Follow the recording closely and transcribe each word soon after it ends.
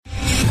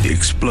The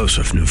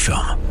explosive new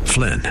film,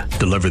 Flynn,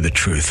 deliver the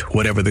truth,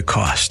 whatever the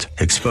cost,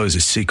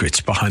 exposes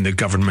secrets behind the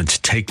government's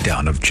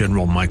takedown of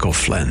General Michael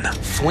Flynn.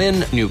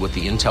 Flynn knew what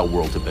the intel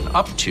world had been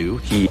up to.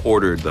 He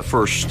ordered the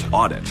first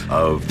audit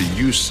of the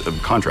use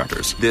of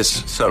contractors.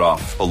 This set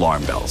off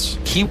alarm bells.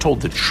 He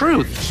told the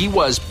truth. He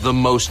was the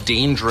most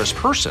dangerous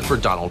person for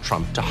Donald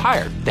Trump to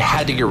hire. They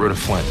had to get rid of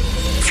Flynn.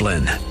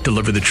 Flynn,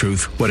 deliver the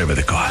truth, whatever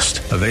the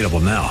cost. Available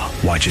now.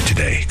 Watch it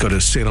today. Go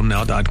to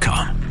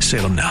salemnow.com.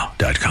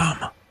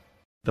 salemnow.com.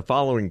 The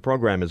following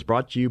program is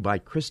brought to you by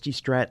Christy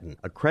Stratton,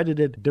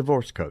 accredited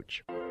divorce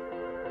coach.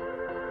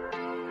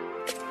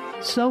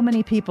 So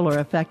many people are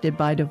affected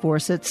by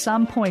divorce at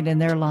some point in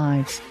their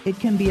lives. It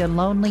can be a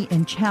lonely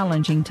and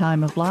challenging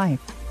time of life,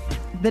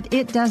 but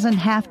it doesn't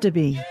have to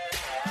be.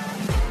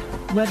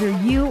 Whether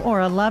you or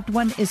a loved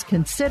one is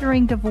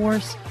considering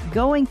divorce,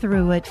 going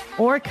through it,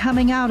 or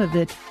coming out of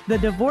it, the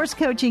Divorce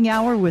Coaching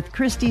Hour with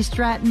Christy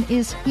Stratton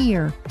is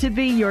here to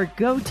be your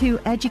go-to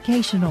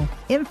educational,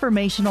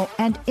 informational,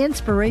 and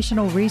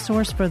inspirational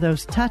resource for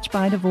those touched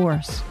by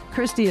divorce.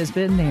 Christy has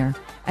been there,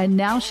 and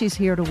now she's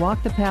here to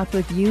walk the path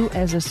with you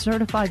as a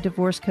certified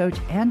divorce coach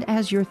and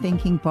as your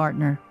thinking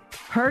partner.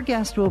 Her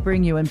guest will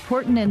bring you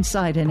important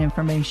insight and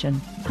information,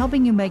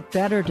 helping you make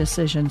better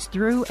decisions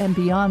through and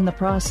beyond the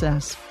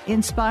process,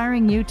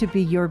 inspiring you to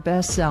be your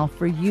best self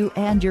for you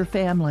and your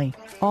family,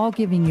 all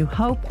giving you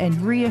hope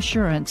and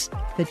reassurance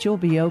that you'll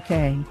be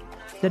okay.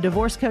 The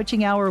Divorce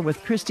Coaching Hour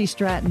with Christy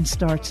Stratton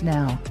starts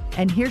now.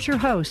 And here's your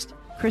host,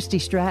 Christy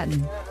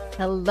Stratton.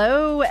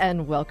 Hello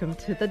and welcome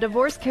to the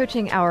Divorce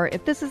Coaching Hour.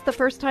 If this is the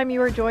first time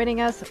you are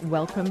joining us,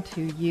 welcome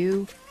to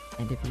you.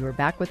 And if you are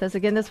back with us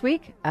again this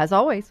week, as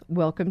always,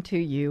 welcome to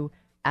you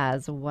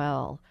as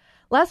well.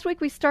 Last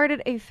week, we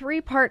started a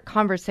 3-part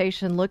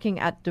conversation looking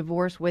at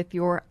divorce with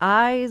your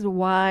eyes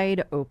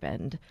wide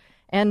opened,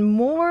 and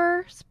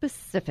more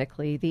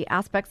specifically, the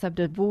aspects of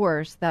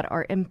divorce that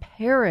are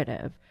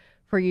imperative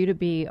for you to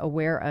be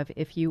aware of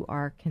if you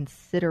are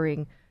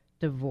considering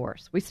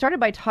divorce. We started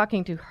by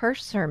talking to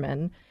Hirsch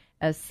Sermon,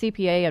 a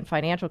CPA and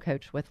financial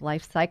coach with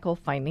Life Cycle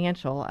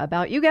Financial,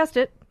 about, you guessed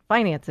it,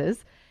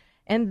 finances.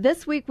 And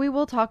this week we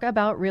will talk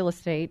about real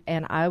estate,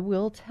 and I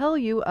will tell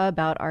you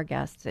about our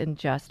guests in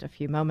just a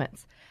few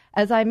moments.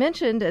 As I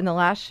mentioned in the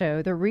last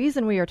show, the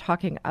reason we are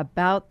talking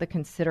about the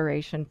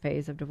consideration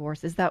phase of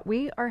divorce is that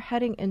we are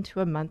heading into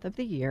a month of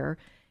the year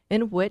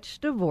in which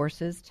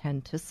divorces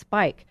tend to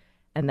spike,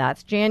 and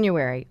that's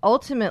January.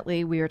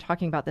 Ultimately, we are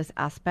talking about this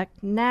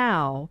aspect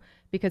now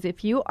because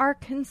if you are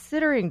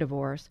considering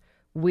divorce,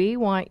 we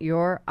want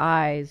your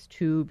eyes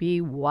to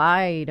be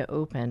wide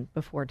open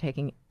before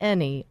taking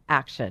any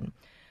action.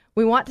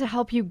 We want to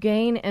help you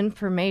gain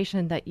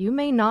information that you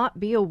may not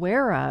be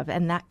aware of,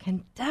 and that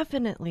can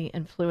definitely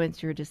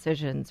influence your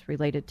decisions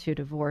related to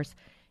divorce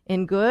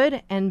in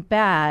good and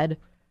bad,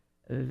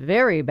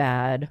 very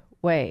bad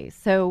ways.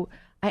 So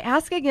I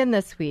ask again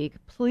this week,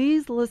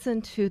 please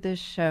listen to this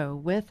show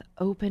with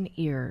open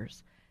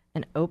ears,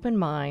 an open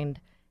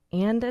mind,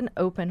 and an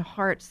open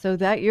heart so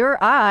that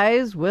your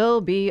eyes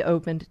will be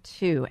opened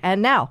too. And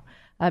now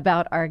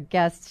about our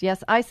guests.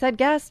 Yes, I said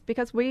guests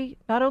because we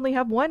not only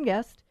have one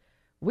guest,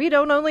 we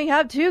don't only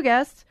have 2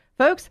 guests.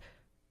 Folks,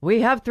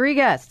 we have 3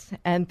 guests,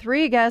 and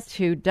 3 guests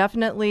who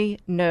definitely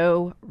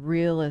know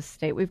real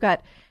estate. We've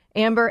got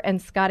Amber and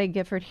Scotty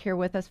Gifford here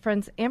with us.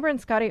 Friends, Amber and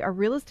Scotty are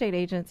real estate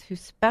agents who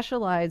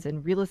specialize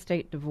in real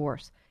estate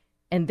divorce,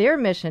 and their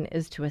mission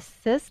is to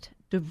assist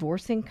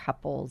divorcing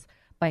couples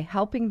by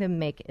helping them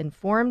make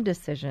informed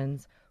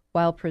decisions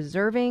while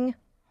preserving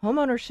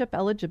homeownership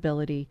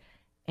eligibility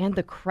and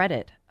the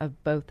credit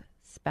of both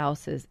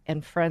spouses.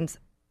 And friends,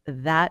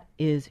 that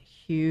is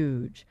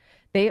huge.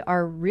 They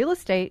are real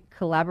estate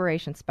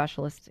collaboration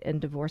specialists in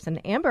divorce,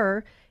 and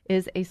Amber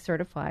is a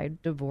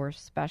certified divorce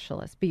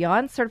specialist.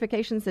 Beyond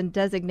certifications and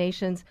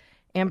designations,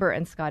 Amber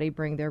and Scotty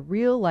bring their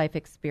real life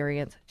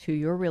experience to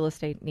your real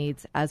estate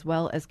needs as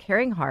well as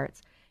caring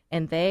hearts,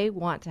 and they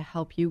want to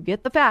help you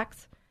get the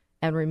facts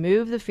and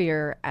remove the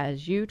fear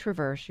as you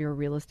traverse your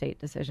real estate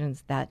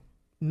decisions that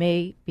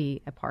may be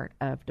a part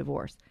of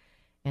divorce.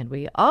 And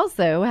we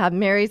also have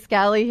Mary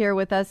Scally here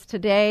with us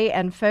today.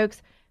 And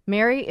folks,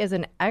 Mary is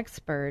an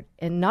expert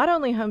in not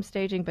only home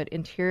staging, but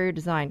interior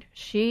design.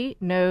 She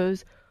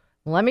knows,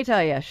 let me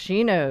tell you,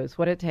 she knows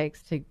what it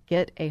takes to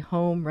get a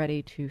home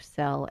ready to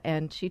sell.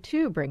 And she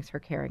too brings her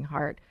caring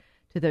heart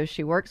to those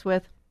she works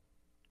with,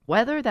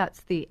 whether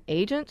that's the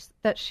agents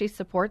that she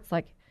supports,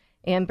 like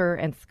Amber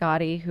and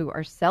Scotty, who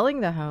are selling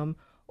the home,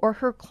 or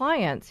her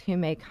clients who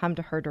may come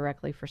to her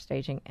directly for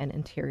staging and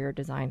interior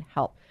design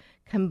help.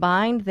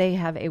 Combined, they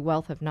have a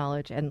wealth of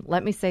knowledge. And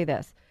let me say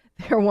this,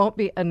 there won't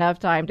be enough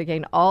time to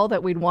gain all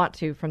that we'd want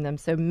to from them.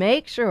 So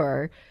make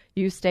sure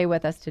you stay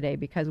with us today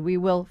because we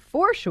will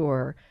for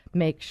sure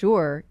make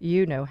sure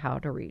you know how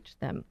to reach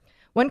them.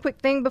 One quick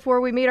thing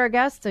before we meet our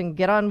guests and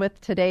get on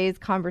with today's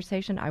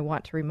conversation, I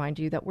want to remind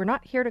you that we're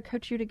not here to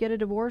coach you to get a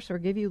divorce or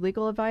give you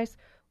legal advice.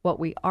 What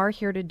we are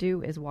here to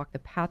do is walk the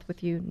path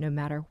with you no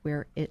matter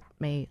where it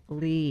may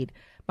lead.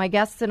 My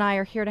guests and I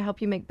are here to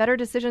help you make better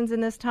decisions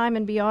in this time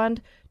and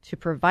beyond, to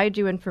provide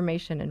you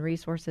information and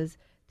resources,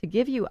 to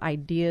give you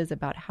ideas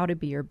about how to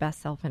be your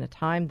best self in a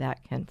time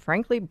that can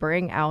frankly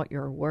bring out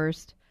your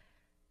worst,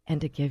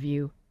 and to give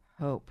you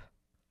hope.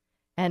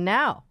 And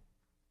now,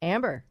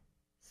 Amber,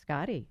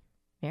 Scotty,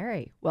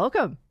 Mary,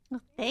 welcome.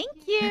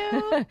 Thank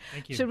you.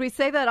 Thank you. Should we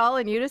say that all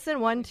in unison?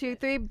 1, 2,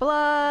 3,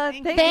 blah.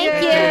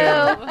 Thank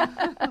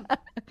you.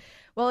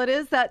 Well, it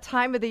is that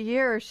time of the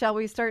year. Shall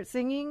we start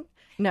singing?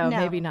 No,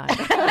 maybe not.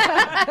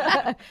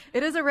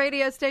 It is a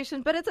radio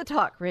station, but it's a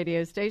talk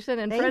radio station.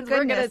 And Thank friends, we're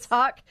goodness. going to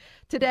talk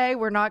today.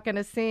 We're not going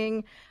to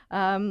sing.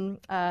 And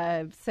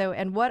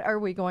what are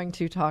we going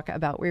to talk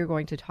about? We're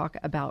going to talk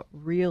about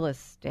real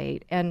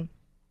estate. And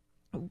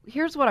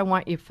here's what I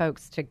want you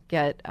folks to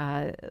get,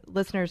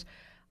 listeners.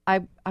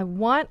 I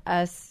want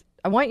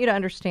you to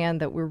understand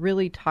that we're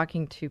really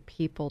talking to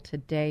people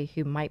today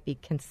who might be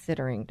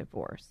considering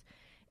divorce.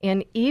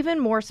 And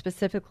even more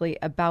specifically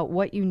about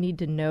what you need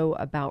to know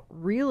about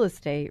real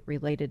estate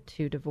related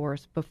to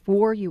divorce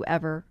before you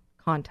ever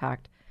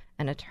contact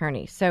an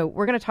attorney. So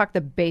we're going to talk the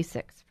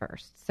basics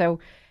first. So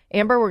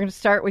Amber, we're going to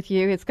start with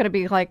you. It's going to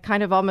be like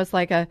kind of almost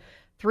like a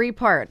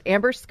 3-part.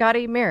 Amber,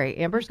 Scotty, Mary.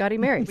 Amber, Scotty,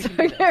 Mary. So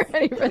get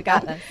ready for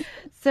that.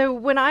 So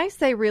when I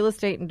say real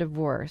estate and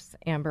divorce,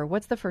 Amber,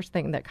 what's the first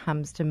thing that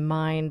comes to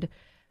mind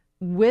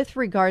with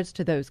regards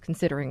to those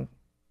considering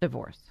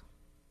divorce?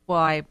 Well,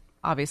 I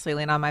obviously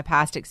lean on my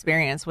past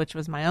experience, which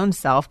was my own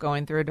self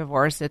going through a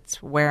divorce.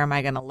 It's where am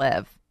I going to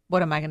live?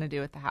 What am I going to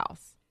do with the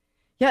house?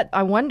 Yet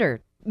I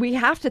wonder, we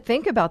have to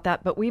think about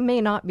that, but we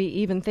may not be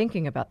even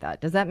thinking about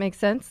that. Does that make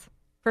sense?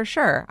 For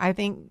sure. I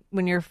think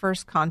when you're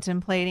first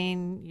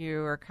contemplating,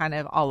 you're kind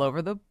of all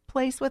over the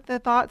place with the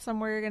thoughts on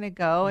where you're going to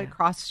go. Yeah. It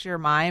crosses your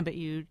mind, but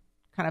you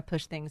kind of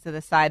push things to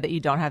the side that you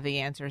don't have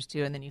the answers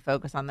to, and then you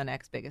focus on the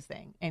next biggest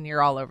thing, and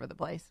you're all over the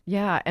place.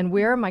 Yeah, and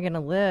where am I going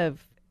to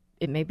live?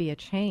 It may be a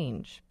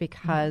change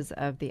because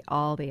of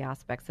all the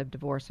aspects of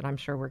divorce, and I'm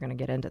sure we're going to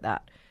get into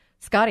that.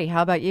 Scotty,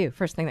 how about you?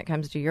 First thing that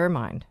comes to your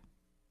mind?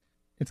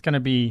 It's going to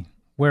be,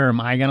 where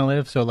am I going to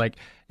live? So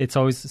it's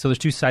always, so there's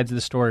two sides of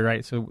the story,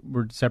 right? So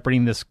we're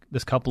separating this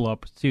couple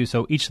up too.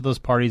 So each of those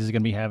parties is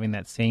going to be having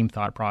that same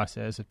thought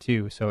process of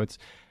two. So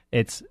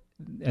it's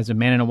as a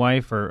man and a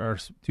wife or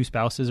two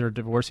spouses are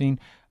divorcing,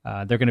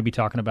 they're going to be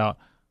talking about,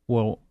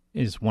 well,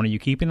 is one of you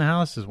keeping the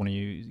house? Is one of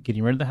you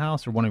getting rid of the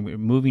house? Or one of you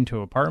moving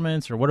to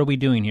apartments? Or what are we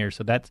doing here?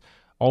 So that's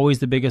always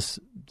the biggest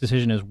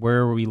decision, is where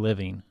are we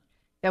living?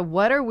 Yeah,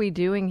 what are we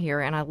doing here?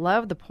 And I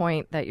love the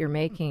point that you're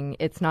making.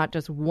 It's not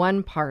just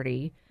one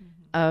party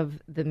of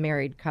the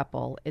married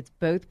couple. It's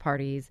both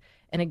parties.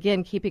 And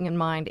again, keeping in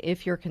mind,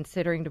 if you're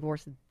considering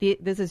divorce,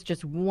 this is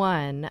just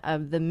one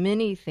of the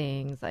many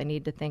things I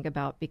need to think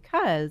about,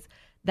 because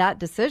that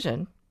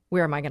decision,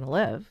 where am I going to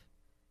live,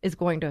 is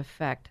going to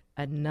affect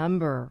a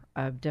number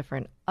of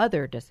different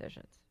other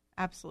decisions.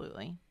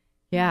 Absolutely.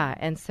 Yeah.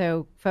 And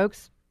so,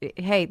 folks,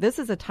 hey, this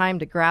is a time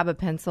to grab a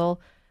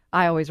pencil.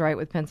 I always write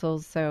with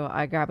pencils, so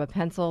I grab a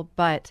pencil,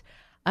 but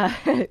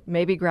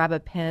maybe grab a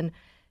pen.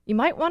 You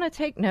might want to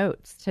take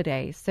notes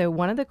today. So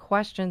one of the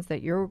questions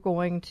that you're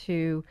going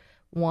to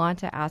want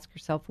to ask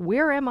yourself,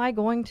 where am I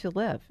going to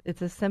live?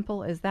 It's as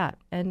simple as that.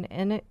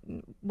 And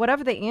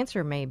whatever the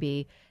answer may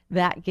be,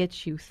 that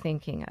gets you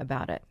thinking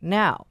about it.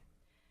 Now,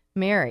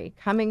 Mary,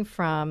 coming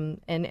from,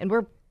 and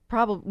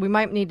we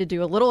might need to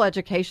do a little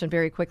education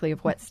very quickly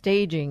of what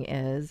staging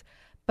is,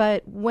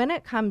 but when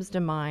it comes to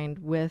mind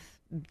with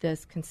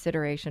this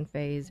consideration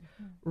phase,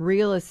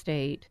 real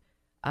estate,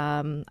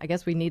 I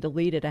guess we need to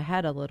lead it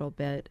ahead a little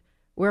bit.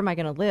 Where am I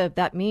going to live?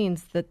 That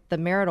means that the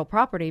marital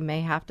property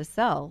may have to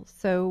sell.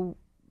 So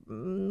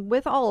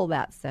with all of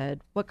that said,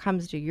 what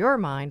comes to your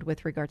mind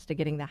with regards to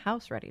getting the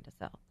house ready to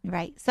sell?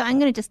 Right. So I'm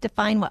going to just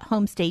define what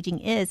home staging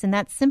is, and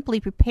that's simply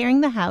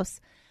preparing the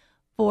house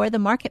for the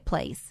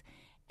marketplace.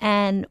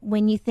 And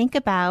when you think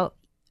about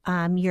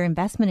your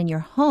investment in your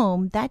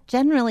home, that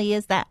generally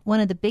is that one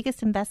of the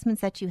biggest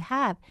investments that you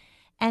have.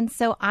 And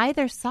so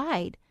either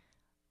side,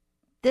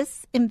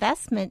 this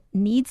investment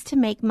needs to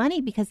make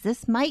money, because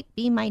this might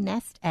be my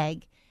nest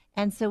egg.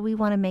 And so we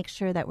want to make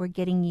sure that we're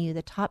getting you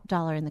the top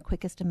dollar in the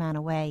quickest amount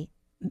of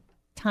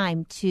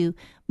time to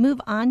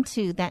move on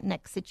to that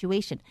next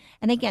situation.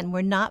 And again,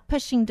 we're not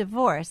pushing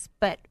divorce,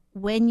 but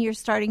when you're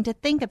starting to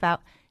think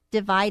about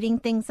dividing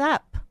things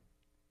up,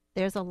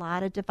 there's a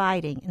lot of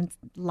dividing, and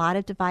a lot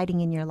of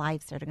dividing in your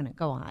lives that are going to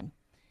go on.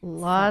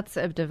 Lots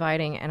of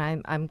dividing,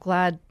 and I'm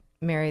glad,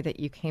 Mary, that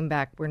you came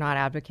back. We're not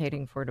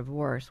advocating for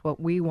divorce. What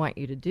we want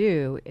you to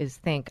do is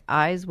think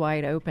eyes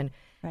wide open.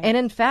 Right. And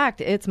in fact,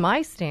 it's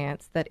my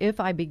stance that if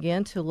I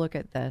begin to look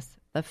at this,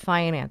 the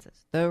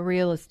finances, the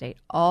real estate,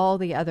 all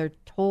the other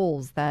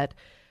tolls that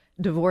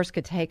divorce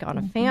could take on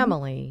a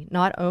family,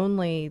 not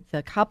only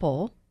the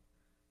couple,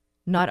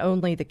 not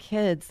only the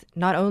kids,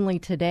 not only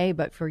today,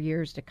 but for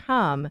years to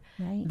come,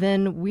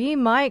 then we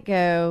might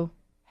go,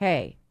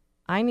 hey,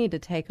 I need to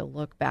take a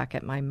look back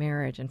at my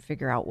marriage and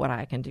figure out what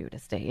I can do to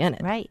stay in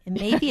it. Right. And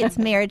maybe it's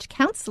marriage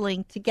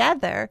counseling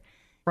together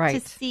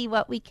Right. to see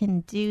what we can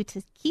do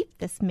to keep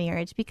this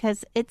marriage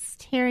because it's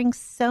tearing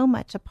so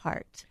much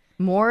apart.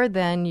 More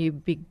than you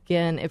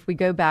begin. If we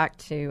go back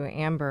to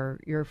Amber,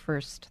 your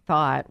first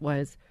thought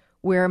was,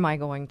 where am I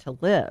going to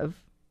live?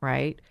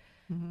 Right.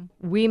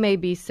 Mm-hmm. We may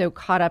be so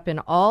caught up in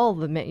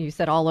you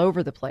said all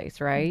over the place,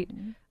 right?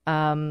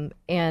 Mm-hmm.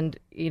 And,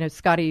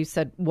 Scotty, you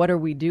said, what are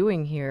we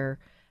doing here?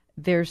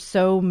 There's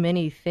so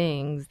many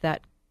things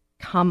that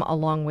come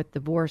along with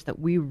divorce that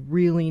we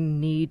really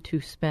need to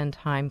spend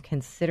time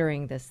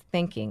considering this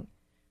thinking,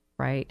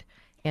 right?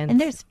 And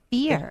there's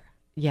fear.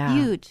 Yeah.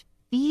 Huge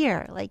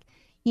fear. Like,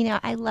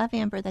 I love,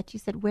 Amber, that you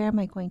said, where am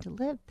I going to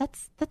live?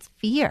 That's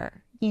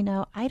fear.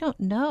 I don't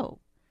know.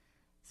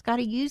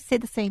 Scotty, you say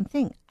the same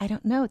thing. I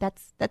don't know.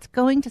 That's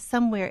going to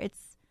somewhere.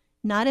 It's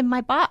not in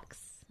my box.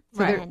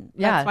 So right.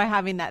 That's why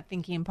having that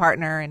thinking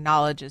partner and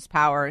knowledge is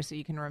power, so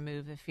you can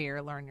remove the fear,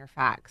 learn your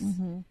facts.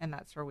 Mm-hmm. And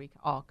that's where we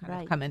all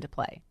kind of come into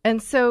play.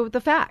 And so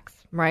the facts,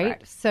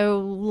 right? So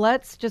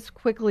let's just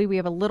quickly, we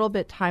have a little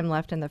bit time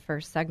left in the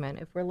first segment.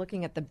 If we're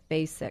looking at the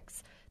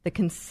basics, the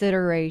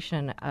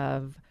consideration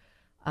of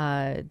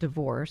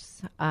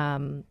divorce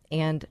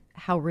and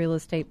how real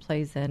estate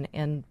plays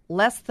in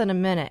less than a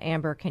minute.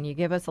 Amber, can you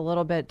give us a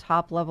little bit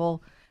top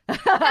level?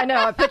 I know,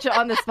 I put you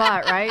on the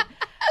spot, right?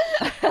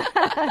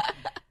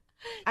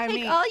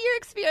 Take all your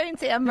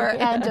experience, Amber,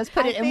 and just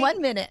put it in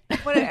 1 minute.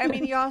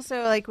 You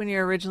also, like when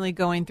you're originally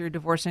going through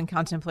divorce and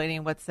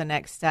contemplating what's the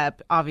next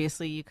step,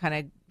 obviously you kind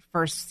of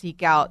first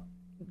seek out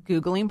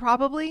Googling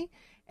probably.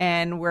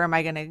 And where am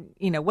I going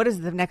to, what is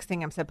the next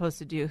thing I'm supposed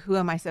to do? Who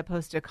am I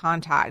supposed to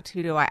contact?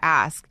 Who do I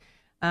ask?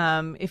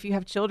 If you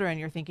have children,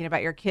 you're thinking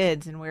about your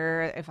kids and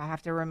if I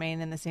have to remain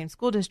in the same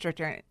school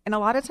district. And a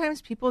lot of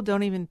times people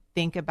don't even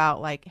think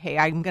about like, hey,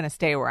 I'm going to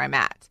stay where I'm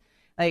at.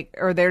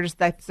 Or they're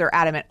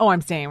adamant,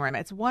 I'm staying where I'm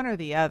at. It's one or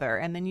the other.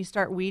 And then you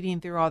start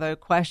weeding through all the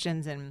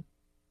questions. And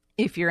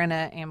if you're in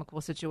an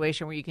amicable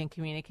situation where you can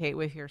communicate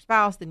with your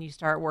spouse, then you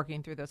start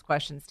working through those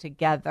questions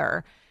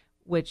together,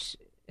 which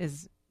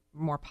is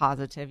more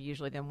positive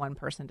usually than one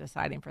person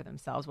deciding for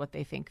themselves what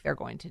they think they're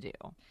going to do.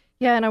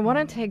 Yeah, and I want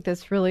to take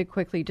this really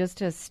quickly just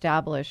to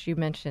establish, you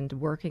mentioned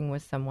working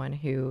with someone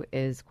who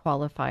is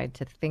qualified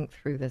to think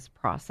through this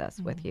process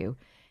with you.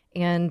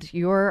 And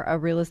you're a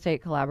real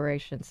estate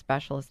collaboration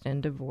specialist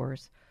in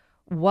divorce.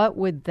 How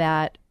would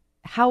that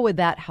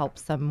help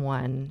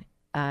someone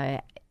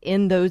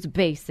in those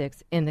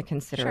basics in the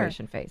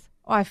consideration phase?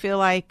 Well, I feel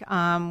like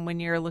when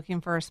you're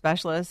looking for a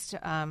specialist,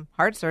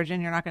 heart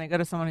surgeon, you're not going to go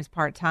to someone who's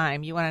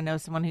part-time. You want to know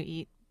someone who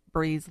eats,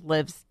 breathes,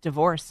 lives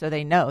divorce, so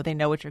they know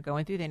what you're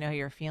going through. They know how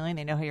you're feeling.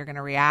 They know how you're going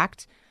to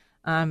react.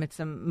 It's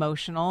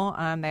emotional.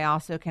 They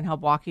also can help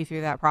walk you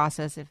through that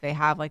process if they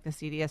have like the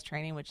CDS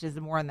training, which is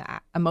more on the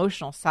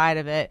emotional side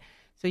of it.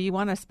 So you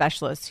want a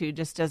specialist who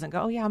just doesn't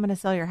go, I'm going to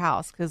sell your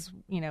house, because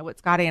what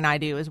Scotty and I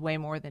do is way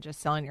more than just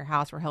selling your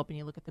house. We're helping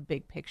you look at the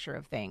big picture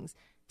of things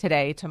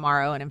today,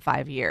 tomorrow, and in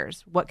 5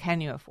 years. What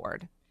can you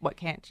afford? What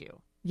can't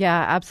you?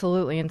 Yeah,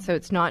 absolutely. And so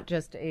it's not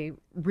just a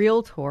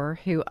realtor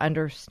who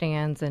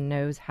understands and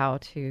knows how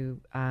to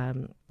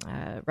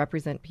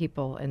represent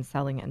people in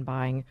selling and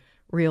buying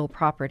real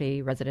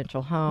property,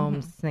 residential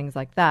homes, things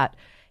like that.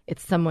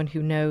 It's someone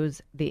who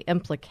knows the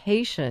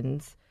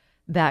implications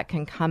that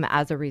can come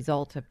as a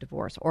result of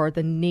divorce or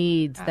the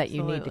needs that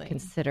you need to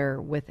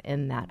consider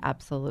within that.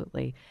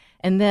 Absolutely.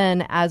 And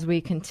then as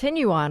we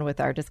continue on with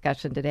our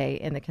discussion today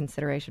in the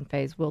consideration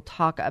phase, we'll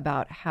talk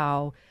about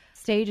how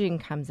staging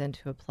comes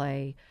into a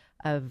play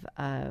of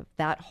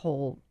that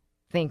whole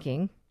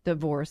thinking,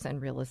 divorce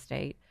and real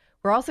estate.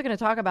 We're also going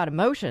to talk about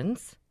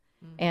emotions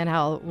and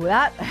how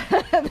that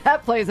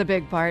that plays a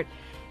big part.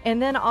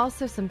 And then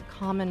also some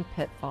common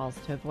pitfalls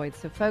to avoid.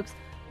 So folks,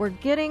 we're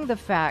getting the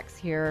facts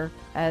here,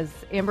 as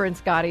Amber and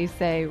Scotty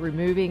say,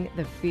 removing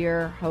the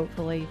fear,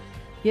 hopefully,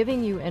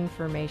 giving you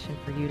information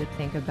for you to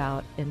think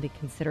about in the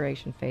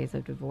consideration phase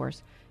of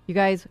divorce. You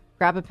guys,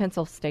 grab a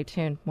pencil, stay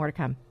tuned, more to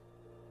come.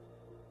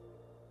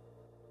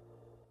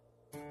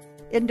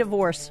 In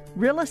divorce,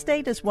 real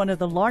estate is one of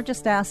the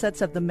largest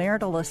assets of the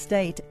marital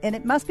estate, and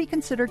it must be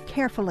considered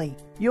carefully.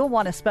 You'll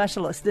want a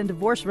specialist in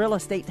divorce real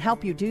estate to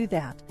help you do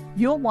that.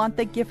 You'll want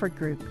the Gifford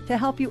Group to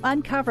help you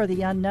uncover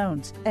the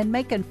unknowns and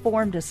make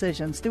informed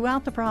decisions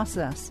throughout the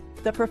process.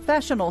 The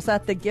professionals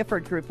at the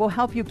Gifford Group will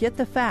help you get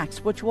the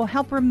facts, which will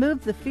help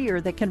remove the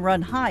fear that can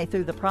run high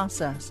through the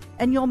process,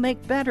 and you'll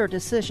make better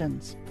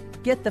decisions.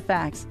 Get the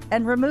facts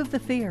and remove the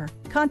fear.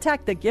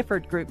 Contact the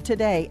Gifford Group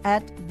today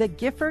at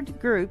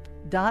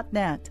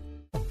thegiffordgroup.net.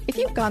 If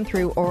you've gone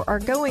through or are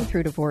going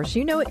through divorce,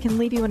 you know it can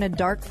leave you in a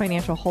dark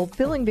financial hole,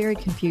 feeling very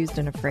confused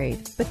and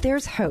afraid. But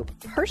there's hope.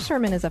 Hirsch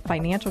Sherman is a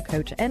financial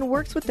coach and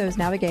works with those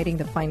navigating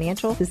the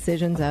financial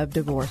decisions of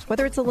divorce.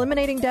 Whether it's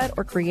eliminating debt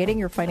or creating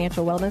your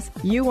financial wellness,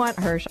 you want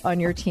Hirsch on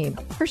your team.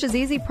 Hirsch's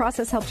easy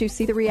process helps you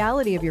see the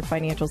reality of your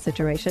financial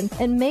situation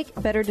and make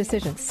better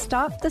decisions.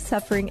 Stop the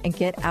suffering and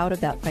get out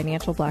of that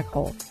financial black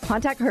hole.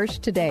 Contact Hirsch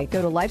today.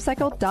 Go to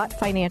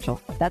lifecycle.financial.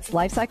 That's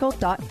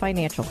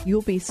lifecycle.financial.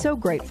 You'll be so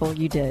grateful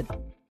you did.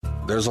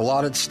 There's a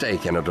lot at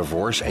stake in a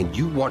divorce, and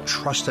you want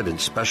trusted and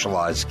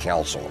specialized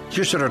counsel.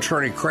 Houston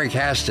attorney Craig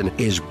Haston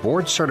is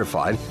board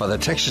certified by the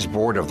Texas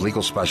Board of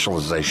Legal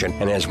Specialization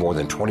and has more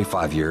than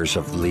 25 years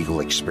of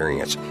legal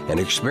experience. And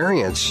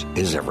experience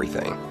is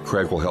everything.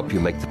 Craig will help you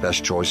make the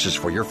best choices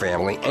for your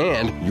family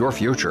and your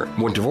future.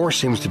 When divorce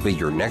seems to be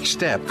your next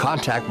step,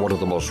 contact one of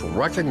the most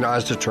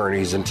recognized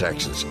attorneys in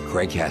Texas,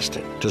 Craig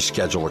Haston. To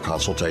schedule a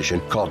consultation,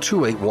 call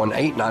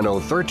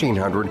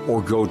 281-890-1300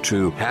 or go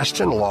to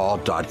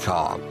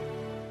HastonLaw.com.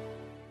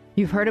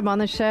 You've heard him on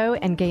the show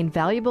and gained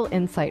valuable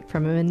insight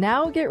from him, and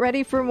now get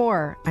ready for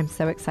more. I'm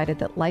so excited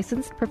that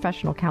licensed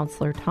professional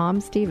counselor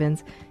Tom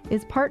Stevens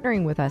is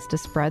partnering with us to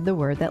spread the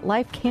word that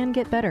life can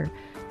get better.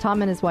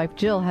 Tom and his wife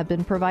Jill have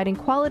been providing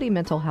quality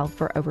mental health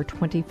for over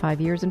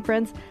 25 years, and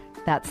friends,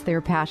 that's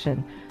their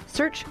passion.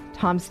 Search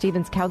Tom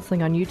Stevens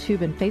Counseling on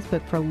YouTube and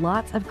Facebook for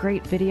lots of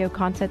great video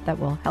content that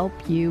will help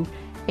you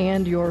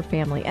and your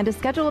family. And to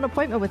schedule an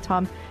appointment with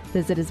Tom,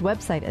 visit his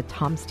website at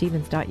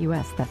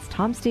tomstevens.us. That's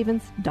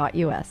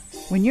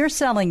tomstevens.us. When you're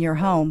selling your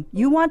home,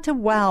 you want to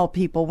wow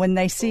people when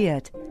they see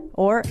it.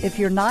 Or if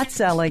you're not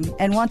selling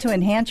and want to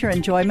enhance your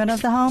enjoyment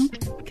of the home,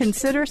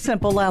 consider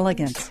Simple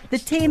Elegance. The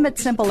team at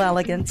Simple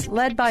Elegance,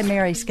 led by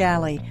Mary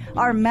Scally,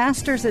 are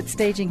masters at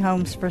staging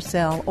homes for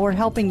sale or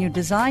helping you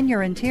design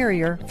your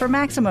interior for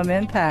maximum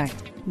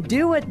impact.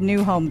 Do what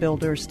new home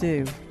builders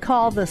do.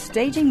 Call the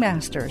Staging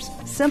Masters,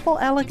 Simple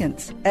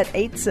Elegance, at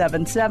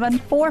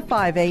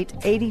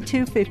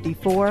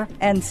 877-458-8254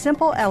 and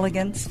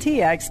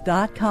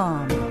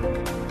SimpleEleganceTX.com.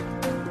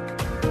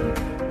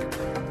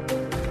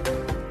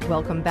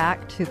 Welcome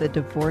back to the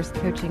Divorce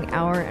Coaching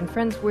Hour. And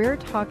friends, we're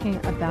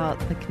talking about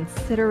the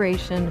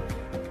consideration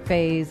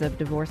phase of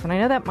divorce. And I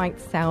know that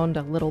might sound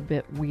a little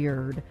bit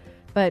weird,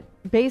 but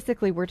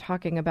basically we're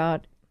talking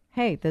about,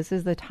 hey, this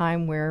is the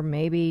time where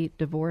maybe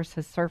divorce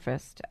has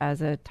surfaced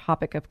as a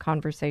topic of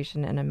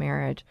conversation in a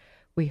marriage.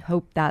 We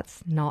hope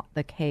that's not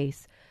the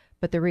case.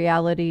 But the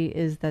reality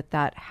is that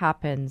that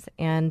happens.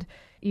 And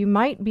you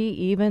might be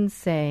even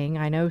saying,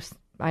 I know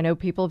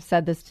people have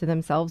said this to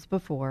themselves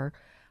before,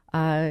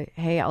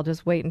 hey, I'll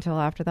just wait until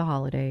after the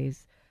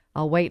holidays.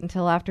 I'll wait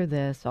until after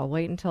this. I'll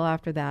wait until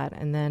after that.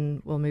 And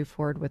then we'll move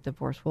forward with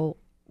divorce. Well,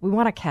 we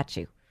want to catch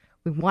you.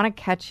 We want to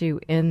catch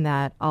you in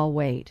that I'll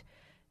wait.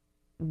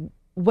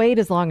 Wait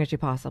as long as you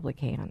possibly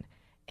can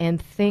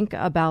and think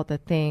about the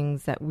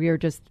things that we're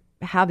just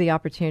have the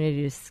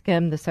opportunity to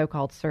skim the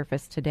so-called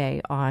surface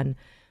today on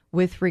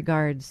with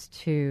regards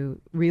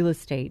to real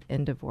estate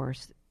and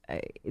divorce.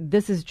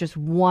 This is just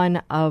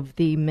one of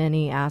the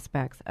many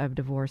aspects of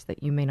divorce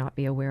that you may not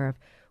be aware of.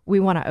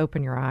 We want to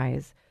open your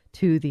eyes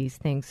to these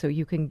things so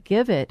you can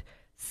give it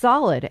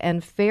solid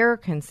and fair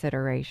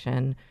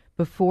consideration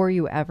before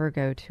you ever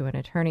go to an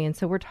attorney. And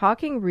so we're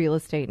talking real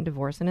estate and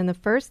divorce. And in the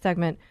first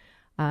segment,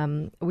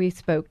 we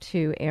spoke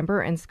to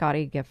Amber and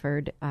Scotty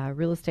Gifford,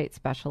 real estate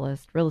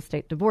specialists, real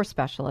estate divorce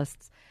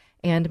specialists,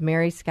 and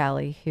Mary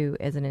Scally, who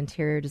is an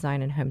interior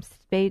design and home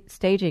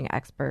staging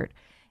expert.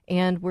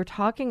 And we're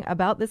talking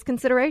about this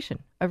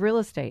consideration of real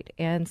estate.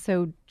 And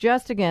so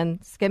just again,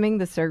 skimming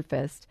the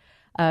surface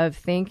of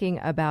thinking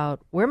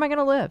about where am I going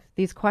to live?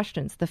 These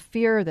questions, the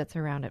fear that's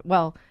around it.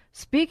 Well,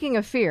 speaking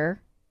of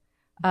fear,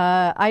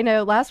 I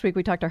know last week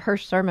we talked to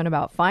Hirsch Sermon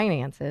about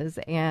finances,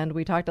 and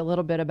we talked a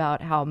little bit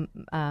about how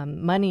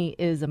money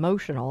is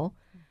emotional.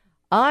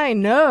 I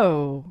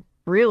know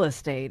real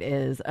estate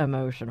is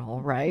emotional,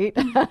 right?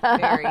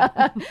 Very.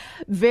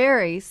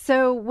 Very.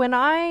 So when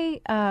I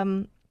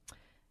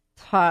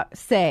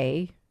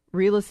say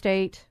real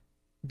estate,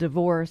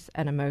 divorce,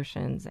 and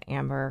emotions,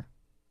 Amber,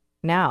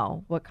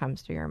 now what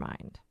comes to your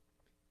mind?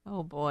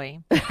 Oh,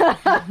 boy.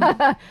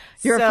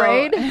 You're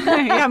afraid?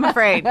 Yeah, I'm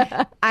afraid.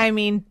 I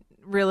mean,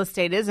 real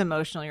estate is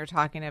emotional. You're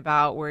talking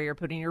about where you're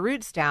putting your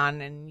roots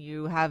down and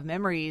you have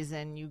memories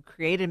and you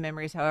created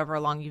memories however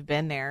long you've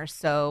been there.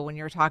 So when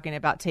you're talking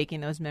about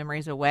taking those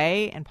memories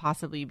away and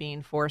possibly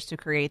being forced to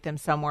create them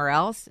somewhere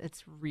else,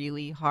 it's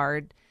really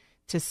hard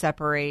to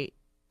separate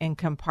and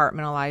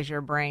compartmentalize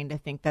your brain to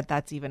think that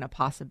that's even a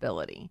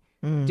possibility.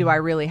 Do I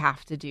really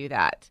have to do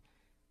that?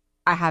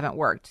 I haven't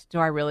worked.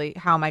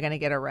 How am I going to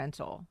get a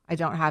rental? I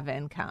don't have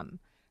income.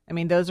 I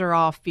mean, those are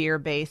all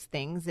fear-based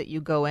things that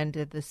you go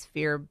into this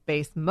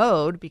fear-based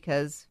mode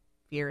because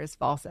fear is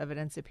false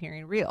evidence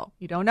appearing real.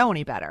 You don't know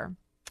any better.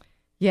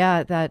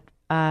 Yeah, that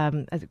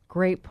is a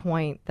great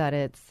point that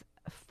it's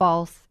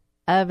false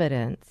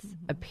evidence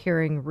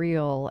appearing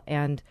real.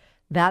 And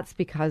that's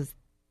because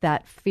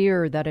that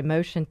fear, that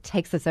emotion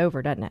takes us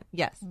over, doesn't it?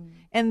 Yes.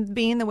 And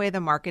being the way the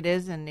market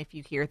is, and if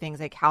you hear things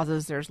like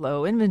houses, there's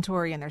low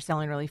inventory and they're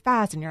selling really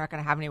fast and you're not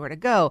going to have anywhere to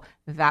go,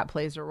 that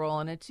plays a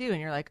role in it too.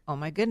 And you're like, oh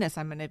my goodness,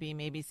 I'm going to be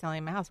maybe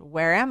selling my house.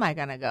 Where am I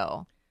going to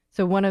go?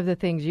 So one of the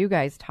things you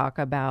guys talk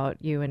about,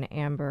 you and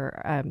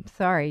Amber,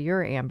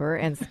 you're Amber,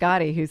 and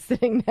Scotty, who's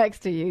sitting next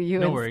to you,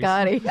 No and worries.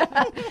 Scotty.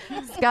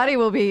 Scotty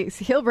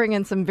he'll bring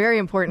in some very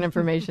important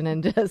information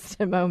in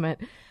just a moment.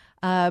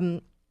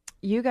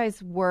 You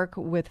guys work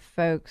with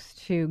folks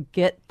to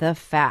get the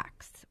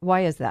facts.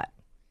 Why is that?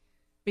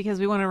 because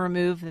we want to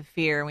remove the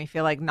fear, and we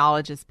feel like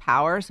knowledge is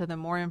power. So the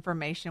more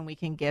information we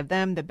can give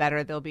them, the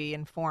better they'll be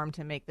informed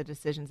to make the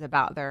decisions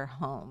about their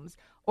homes,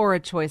 or a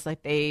choice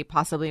like they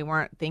possibly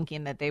weren't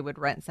thinking that they would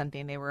rent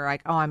something. They were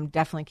like, oh, I'm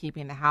definitely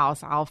keeping the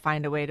house. I'll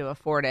find a way to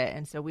afford it.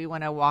 And so we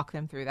want to walk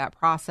them through that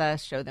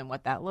process, show them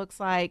what that looks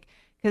like.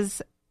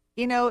 Because,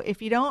 you know,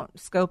 if you don't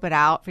scope it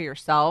out for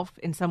yourself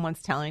and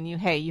someone's telling you,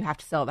 hey, you have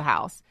to sell the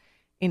house.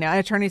 You know,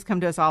 attorneys come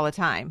to us all the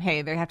time.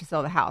 Hey, they have to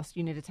sell the house.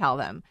 You need to tell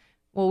them.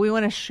 Well, we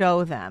want to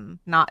show them,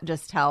 not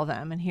just tell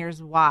them. And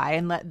here's why,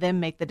 and let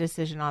them make the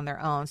decision on their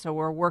own. So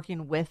we're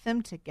working with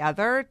them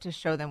together to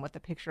show them what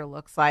the picture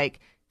looks like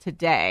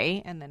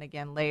today. And then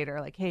again later,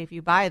 like, hey, if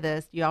you buy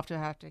this, you also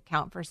have to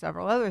account for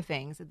several other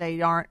things that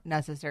they aren't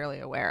necessarily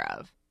aware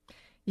of.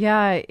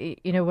 Yeah,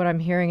 you know, what I'm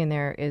hearing in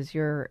there is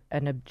you're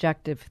an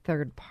objective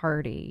third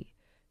party.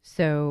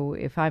 So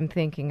if I'm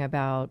thinking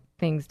about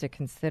things to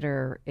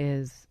consider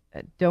is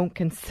don't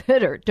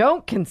consider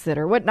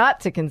what not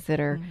to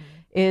consider. Mm-hmm.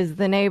 Is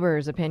the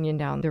neighbor's opinion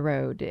down the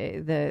road,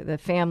 the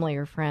family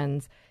or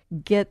friends.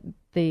 Get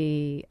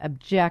the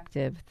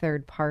objective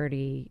third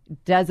party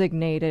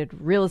designated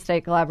real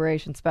estate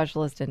collaboration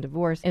specialist in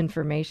divorce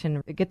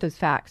information. Get those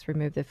facts,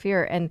 remove the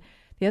fear. And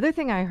the other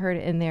thing I heard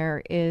in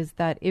there is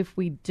that if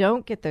we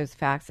don't get those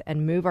facts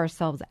and move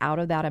ourselves out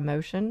of that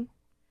emotion,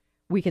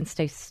 we can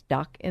stay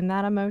stuck in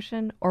that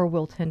emotion, or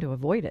we'll tend to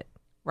avoid it.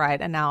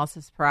 Right.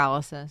 Analysis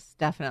paralysis.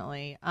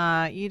 Definitely.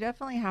 You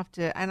definitely have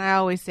to. And I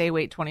always say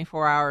wait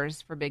 24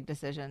 hours for big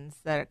decisions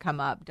that come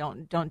up.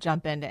 Don't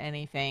jump into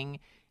anything.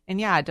 And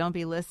yeah, don't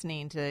be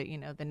listening to, you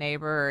know, the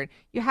neighbor.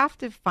 You have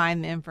to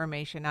find the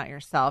information out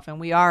yourself. And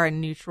we are a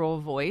neutral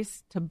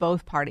voice to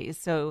both parties.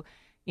 So,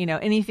 you know,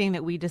 anything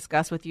that we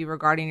discuss with you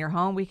regarding your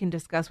home, we can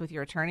discuss with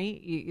your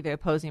attorney, the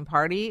opposing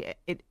party.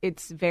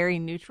 It's very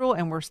neutral,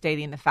 and we're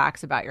stating the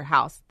facts about your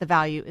house. The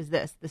value is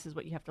this. This is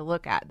what you have to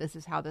look at. This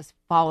is how this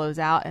follows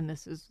out, and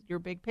this is your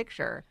big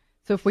picture.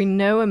 So if we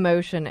know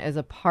emotion is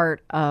a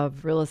part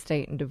of real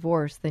estate and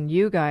divorce, then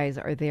you guys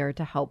are there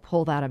to help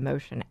pull that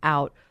emotion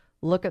out,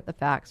 look at the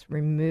facts,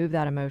 remove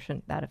that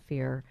emotion, that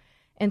fear.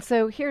 And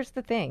so here's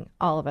the thing,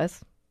 all of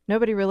us,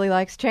 nobody really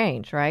likes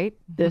change, right?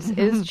 This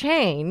is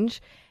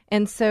change.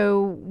 And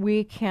so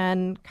we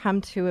can come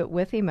to it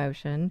with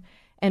emotion.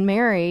 And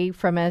Mary,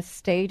 from a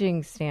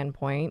staging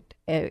standpoint,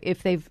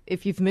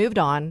 if you've moved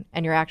on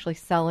and you're actually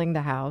selling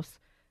the house,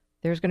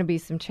 there's going to be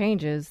some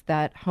changes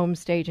that home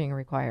staging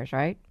requires,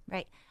 right?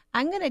 Right.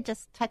 I'm going to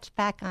just touch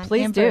back on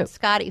Please Amber do. And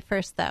Scotty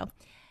first, though.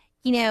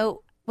 You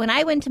know, when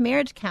I went to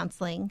marriage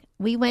counseling,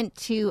 we went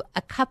to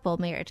a couple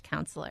marriage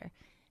counselor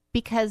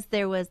because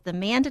there was the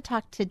man to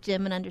talk to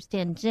Jim and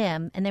understand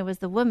Jim, and there was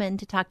the woman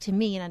to talk to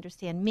me and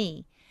understand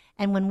me.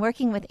 And when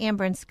working with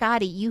Amber and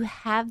Scotty, you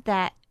have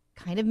that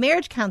kind of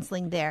marriage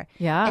counseling there.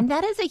 Yeah. And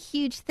that is a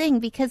huge thing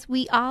because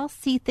we all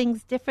see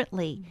things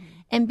differently. Mm-hmm.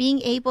 And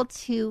being able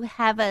to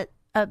have a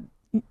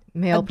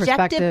male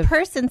objective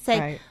person say,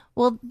 right.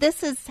 Well,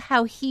 this is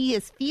how he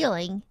is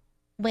feeling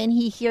when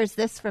he hears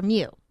this from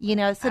you. You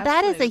know, so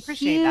Absolutely. that is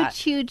a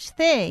huge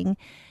thing.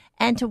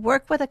 And to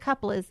work with a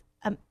couple is,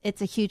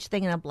 it's a huge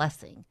thing and a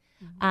blessing.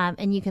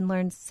 And you can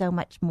learn so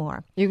much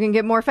more. You can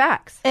get more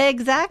facts.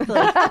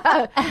 Exactly.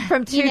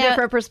 From two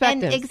different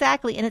perspectives.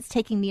 Exactly. And it's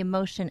taking the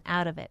emotion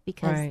out of it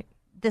because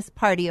this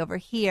party over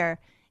here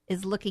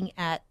is looking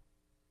at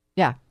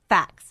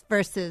facts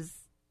versus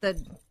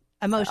the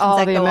emotions all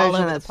that the go emotion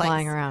all over that's the place.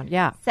 flying around.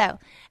 Yeah. So,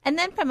 and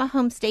then from a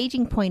home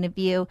staging point of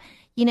view,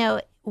 you know,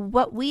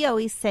 what we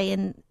always say,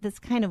 and this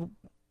kind of,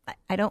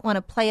 I don't want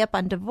to play up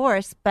on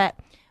divorce, but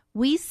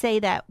we say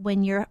that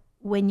when you're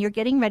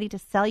getting ready to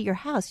sell your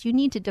house, you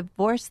need to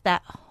divorce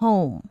that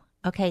home,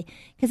 okay?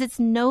 Because it's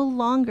no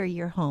longer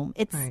your home.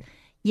 It's,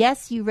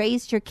 yes, you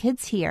raised your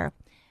kids here,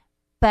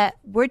 but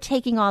we're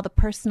taking all the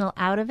personal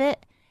out of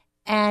it,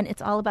 and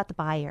it's all about the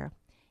buyer.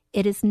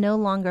 It is no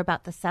longer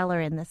about the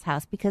seller in this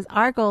house because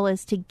our goal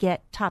is to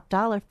get top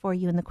dollar for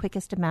you in the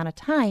quickest amount of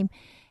time.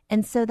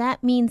 And so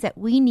that means that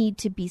we need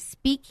to be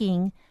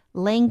speaking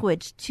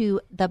language to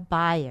the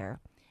buyer.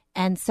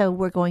 And so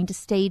we're going to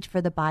stage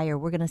for the buyer.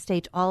 We're going to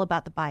stage all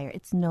about the buyer.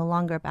 It's no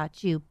longer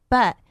about you.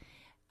 But,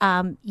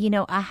 you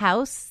know, a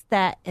house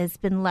that has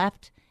been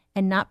left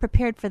and not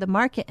prepared for the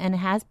market and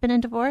has been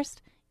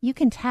divorced, you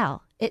can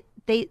tell.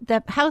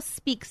 The house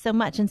speaks so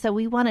much. And so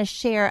we want to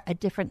share a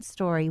different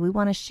story. We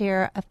want to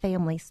share a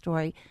family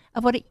story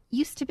of what it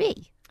used to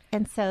be.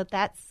 And so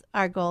that's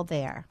our goal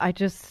there.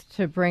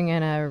 To bring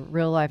in a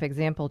real life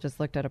example, just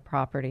looked at a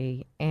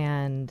property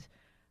and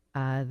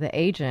the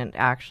agent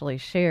actually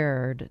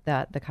shared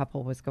that the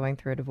couple was going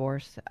through a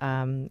divorce.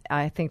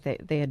 I think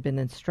that they had been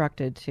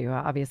instructed to.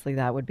 Obviously,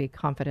 that would be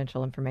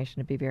confidential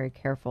information to be very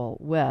careful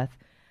with.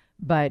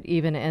 But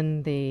even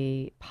in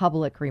the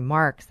public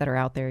remarks that are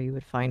out there, you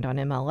would find on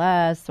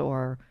MLS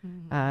or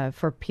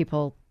for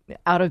people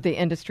out of the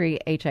industry,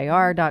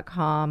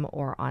 HAR.com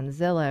or on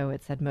Zillow,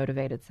 it said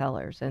motivated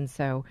sellers. And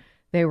so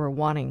they're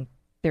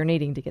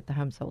needing to get the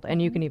home sold.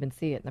 And you can even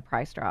see it in the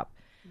price drop.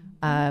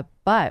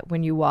 But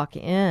when you walk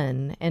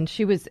in, and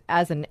she was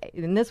and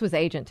this was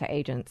agent to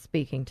agent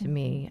speaking to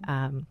me,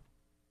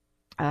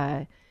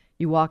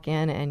 you walk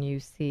in and you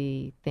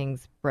see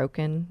things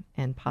broken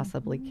and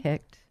possibly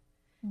kicked.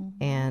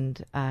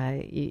 And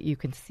you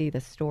can see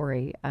the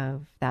story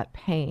of that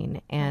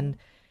pain, and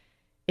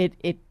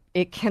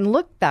it can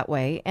look that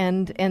way.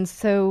 And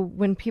so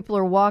when people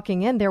are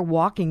walking in, they're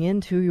walking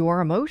into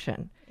your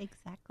emotion.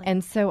 Exactly.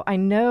 And so I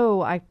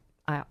know I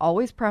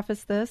always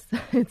preface this.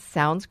 It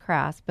sounds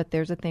crass, but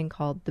there's a thing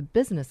called the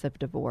business of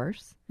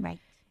divorce. Right.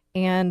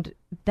 And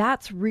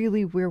that's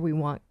really where we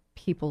want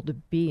people to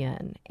be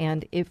in.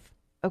 And it's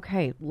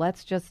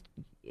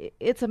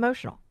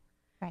emotional.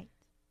 Right.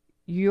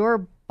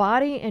 Your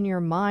body and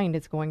your mind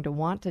is going to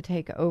want to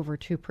take over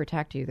to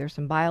protect you. There's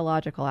some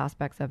biological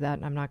aspects of that,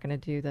 and I'm not going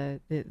to do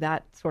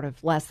that sort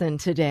of lesson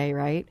today,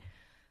 right?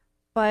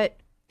 But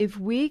if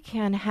we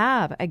can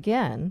have,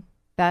 again,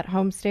 that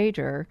home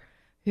stager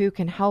who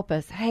can help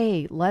us,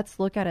 hey, let's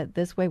look at it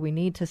this way. We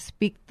need to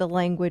speak the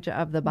language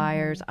of the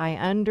buyers. I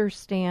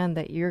understand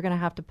that you're going to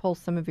have to pull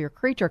some of your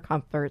creature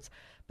comforts,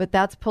 but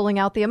that's pulling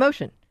out the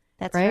emotion.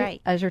 That's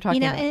right. As you're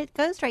talking about. And it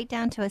goes right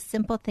down to a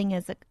simple thing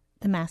as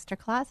the master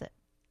closet.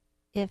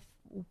 If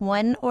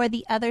one or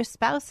the other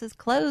spouse's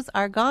clothes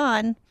are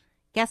gone,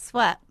 guess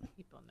what?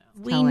 People know.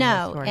 We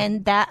know.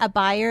 And that a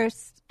buyer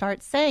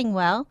starts saying,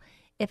 well,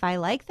 if I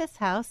like this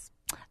house,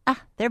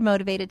 they're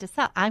motivated to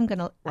sell. I'm going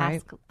to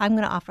I'm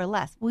going to offer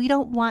less. We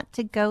don't want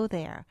to go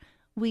there.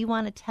 We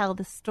want to tell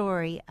the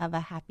story of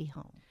a happy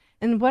home.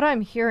 And what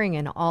I'm hearing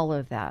in all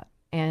of that,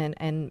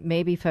 and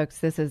maybe folks,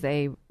 this is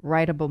a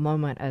writable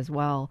moment as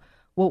well.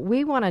 What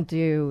we want to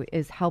do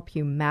is help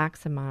you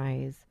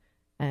maximize,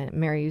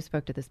 Mary, you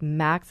spoke to this,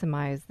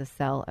 maximize the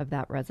sale of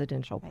that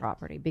residential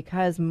property,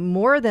 because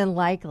more than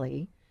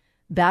likely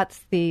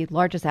that's the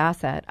largest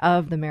asset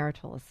of the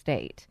marital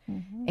estate.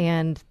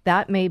 And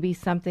that may be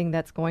something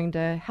that's going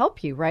to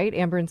help you, right?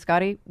 Amber and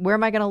Scotty, where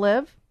am I going to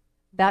live?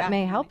 That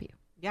may help you.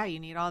 Yeah, you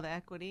need all the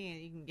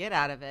equity you can get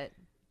out of it.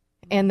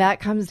 And that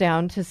comes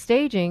down to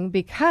staging,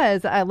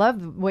 because I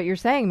love what you're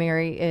saying,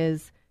 Mary,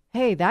 is,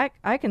 hey, that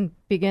I can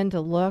begin to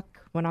look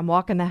when I'm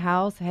walking the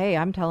house, hey,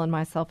 I'm telling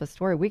myself a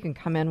story. We can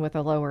come in with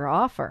a lower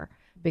offer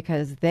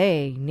because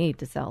they need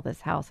to sell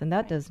this house. And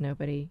that does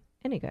nobody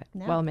any good.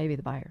 No. Well, maybe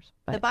the buyers.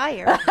 But. The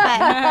buyers.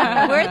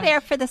 But we're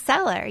there for the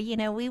seller.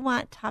 We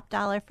want top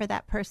dollar for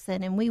that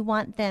person, and we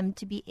want them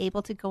to be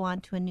able to go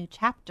on to a new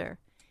chapter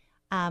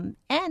and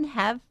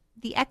have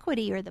the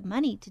equity or the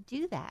money to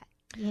do that.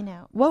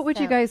 What would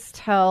you guys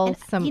tell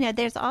some?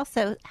 There's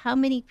also, how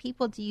many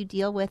people do you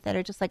deal with that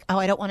are just like, oh,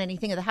 I don't want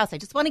anything of the house. I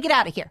just want to get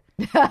out of here.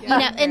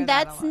 And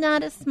that's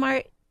not a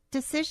smart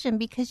decision,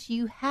 because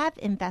you have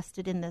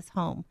invested in this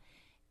home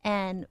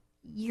and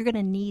you're going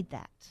to need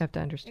that. You have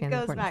to understand.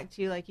 It goes back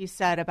to, like you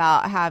said,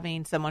 about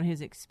having someone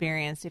who's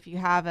experienced. If you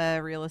have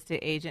a real estate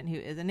agent who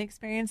isn't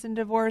experienced in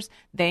divorce,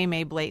 they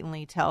may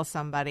blatantly tell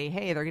somebody,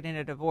 hey, they're getting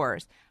a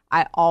divorce.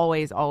 I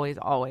always, how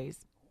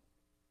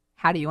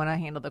do you want to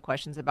handle the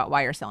questions about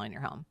why you're selling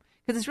your home?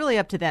 Because it's really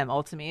up to them,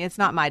 ultimately. It's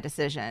not my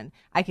decision.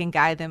 I can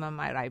guide them on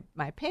my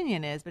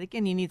opinion is, but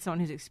again, you need someone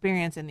who's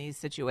experienced in these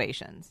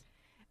situations.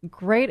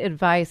 Great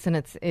advice. And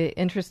it's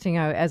interesting,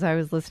 as I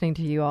was listening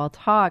to you all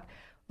talk,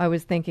 I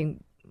was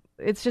thinking,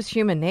 it's just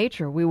human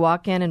nature. We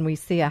walk in and we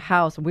see a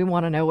house. We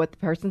want to know what the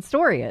person's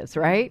story is,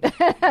 right?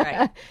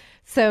 Right.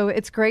 So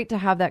it's great to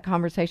have that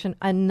conversation.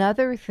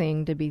 Another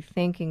thing to be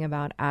thinking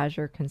about as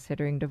you're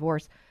considering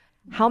divorce,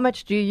 how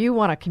much do you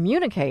want to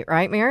communicate,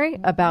 right, Mary,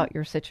 about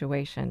your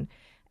situation?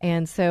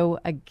 And so,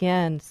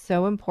 again,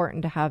 so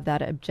important to have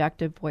that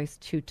objective voice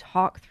to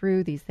talk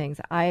through these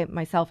things. I,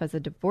 myself, as a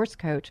divorce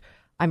coach,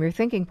 I'm your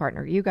thinking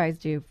partner. You guys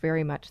do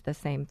very much the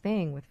same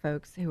thing with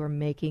folks who are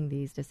making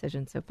these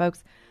decisions. So,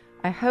 folks,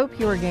 I hope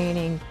you are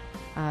gaining,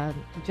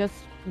 just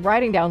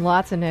writing down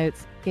lots of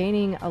notes,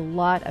 gaining a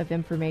lot of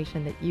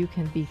information that you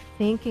can be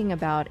thinking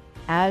about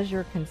as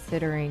you're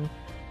considering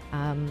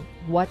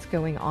what's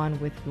going on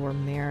with your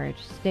marriage.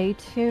 Stay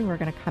tuned. We're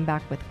going to come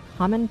back with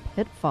common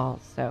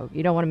pitfalls, so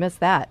you don't want to miss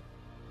that.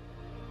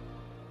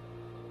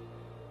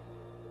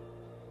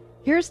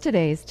 Here's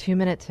today's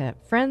 2-minute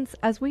tip. Friends,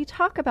 as we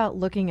talk about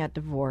looking at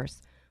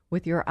divorce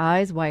with your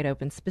eyes wide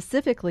open,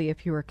 specifically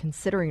if you are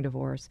considering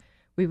divorce,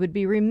 we would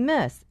be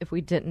remiss if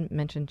we didn't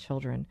mention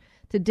children.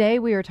 Today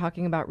we are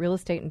talking about real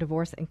estate and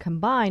divorce, and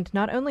combined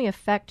not only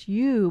affect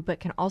you,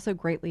 but can also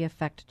greatly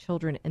affect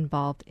children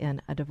involved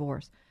in a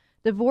divorce.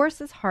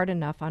 Divorce is hard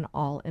enough on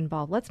all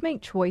involved. Let's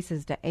make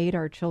choices to aid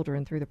our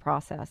children through the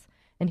process.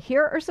 And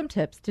here are some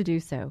tips to do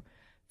so.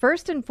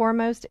 First and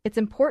foremost, it's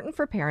important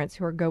for parents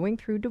who are going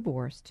through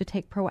divorce to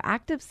take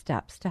proactive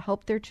steps to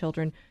help their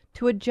children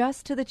to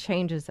adjust to the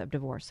changes of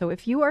divorce. So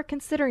if you are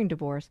considering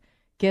divorce,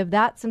 give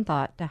that some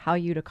thought to how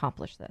you'd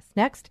accomplish this.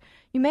 Next,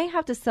 you may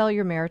have to sell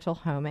your marital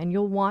home, and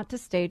you'll want to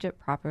stage it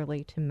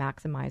properly to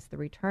maximize the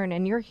return.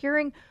 And you're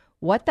hearing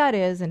what that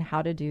is and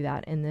how to do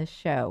that in this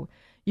show.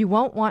 You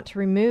won't want to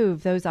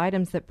remove those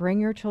items that bring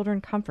your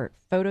children comfort,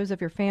 photos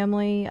of your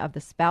family, of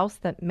the spouse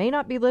that may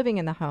not be living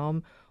in the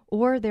home,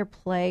 or their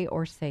play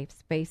or safe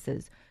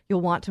spaces. You'll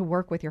want to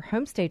work with your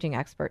home staging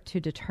expert to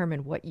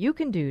determine what you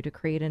can do to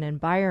create an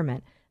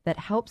environment that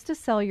helps to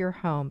sell your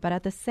home, but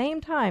at the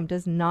same time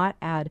does not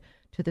add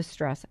to the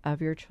stress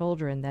of your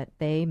children that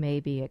they may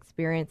be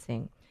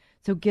experiencing.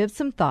 So give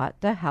some thought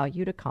to how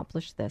you'd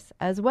accomplish this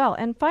as well.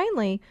 And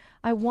finally,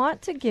 I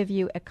want to give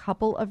you a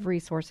couple of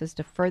resources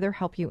to further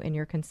help you in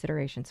your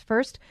considerations.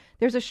 First,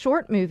 there's a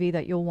short movie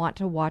that you'll want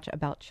to watch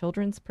about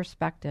children's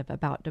perspective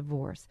about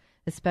divorce,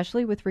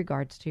 especially with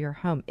regards to your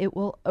home. It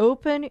will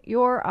open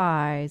your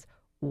eyes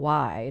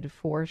wide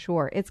for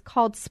sure. It's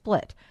called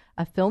Split,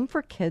 a film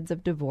for kids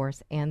of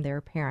divorce and their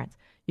parents.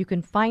 You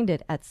can find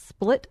it at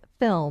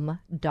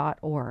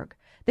splitfilm.org.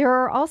 There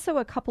are also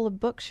a couple of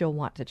books you'll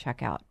want to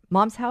check out.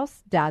 Mom's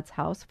House, Dad's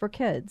House for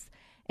Kids.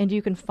 And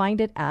you can find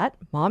it at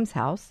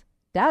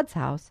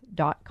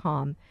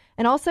momshousedadshouse.com.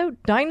 And also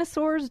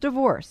Dinosaurs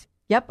Divorce.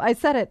 Yep, I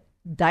said it.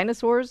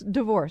 Dinosaurs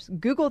Divorce.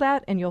 Google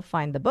that and you'll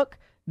find the book,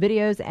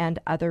 videos, and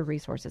other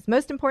resources.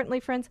 Most importantly,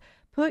 friends,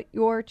 put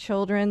your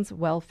children's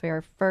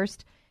welfare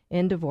first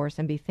in divorce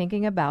and be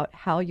thinking about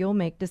how you'll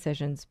make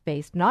decisions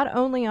based not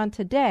only on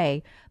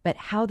today, but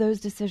how those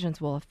decisions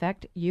will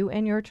affect you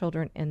and your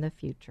children in the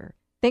future.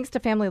 Thanks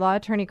to family law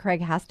attorney Craig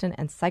Haston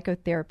and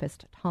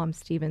psychotherapist Tom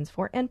Stevens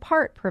for, in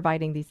part,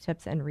 providing these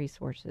tips and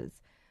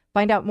resources.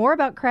 Find out more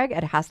about Craig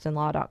at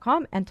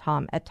hastonlaw.com and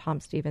Tom at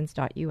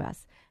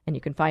tomstevens.us. And you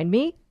can find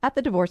me at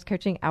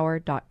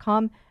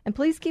thedivorcecoachinghour.com. And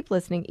please keep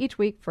listening each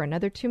week for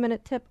another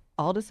 2-minute tip,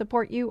 all to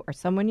support you or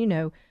someone you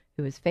know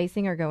who is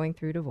facing or going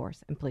through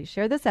divorce. And please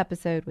share this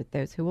episode with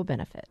those who will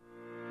benefit.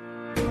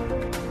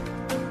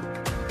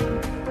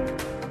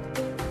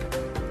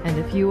 And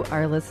if you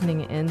are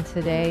listening in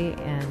today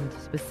and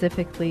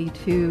specifically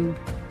to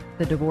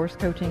the Divorce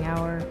Coaching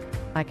Hour,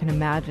 I can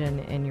imagine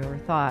in your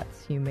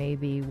thoughts you may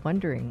be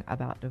wondering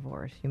about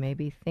divorce. You may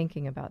be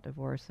thinking about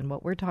divorce. And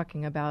what we're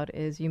talking about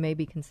is you may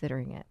be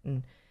considering it.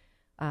 And,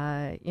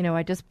 I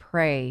just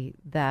pray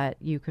that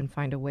you can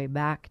find a way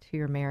back to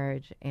your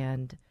marriage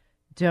and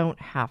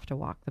don't have to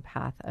walk the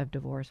path of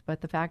divorce.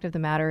 But the fact of the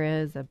matter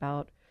is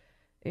about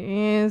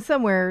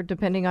somewhere,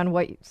 depending on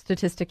what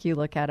statistic you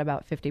look at,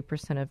 about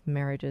 50% of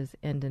marriages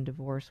end in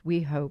divorce.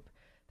 We hope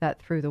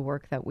that through the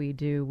work that we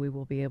do, we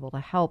will be able to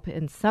help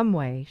in some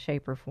way,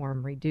 shape, or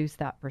form reduce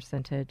that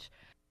percentage.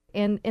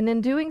 And in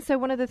doing so,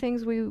 one of the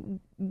things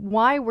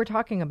why we're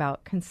talking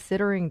about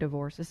considering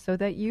divorce is so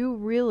that you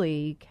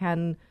really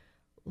can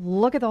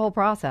look at the whole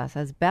process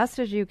as best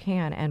as you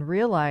can and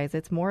realize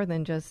it's more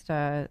than just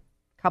a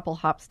couple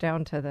hops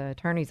down to the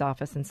attorney's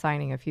office and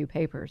signing a few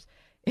papers.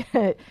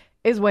 It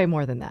is way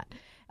more than that.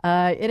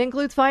 It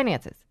includes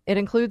finances. It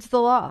includes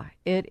the law.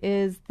 It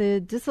is the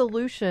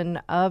dissolution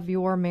of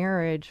your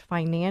marriage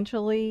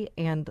financially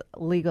and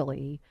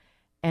legally.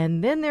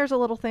 And then there's a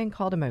little thing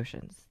called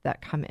emotions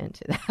that come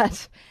into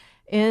that.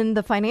 In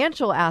the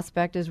financial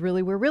aspect is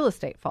really where real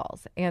estate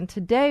falls. And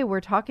today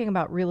we're talking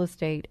about real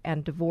estate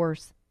and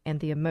divorce and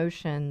the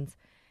emotions.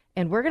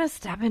 And we're going to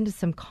step into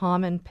some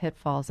common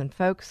pitfalls. And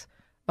folks,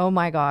 oh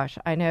my gosh,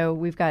 I know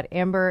we've got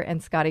Amber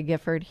and Scotty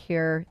Gifford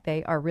here.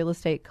 They are real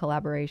estate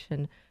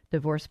collaboration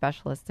divorce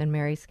specialists, and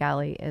Mary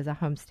Scally is a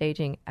home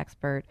staging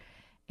expert.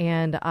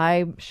 And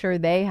I'm sure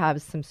they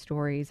have some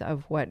stories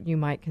of what you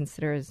might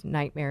consider as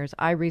nightmares.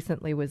 I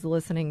recently was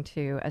listening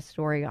to a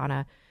story on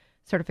a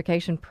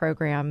certification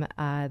program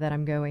that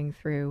I'm going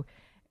through,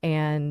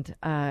 and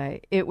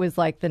it was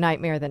like the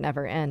nightmare that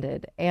never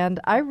ended. And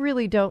I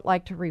really don't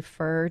like to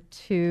refer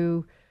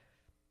to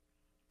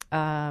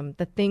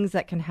the things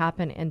that can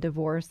happen in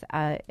divorce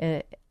as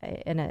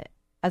a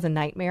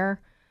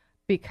nightmare,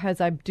 because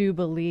I do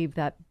believe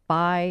that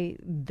by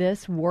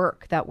this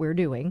work that we're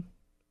doing,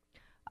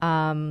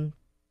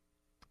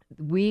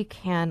 we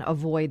can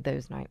avoid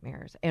those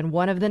nightmares. And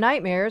one of the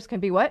nightmares can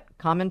be what?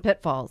 Common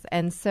pitfalls.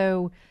 And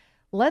so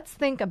let's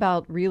think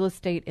about real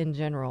estate in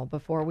general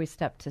before we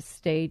step to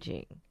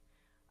staging.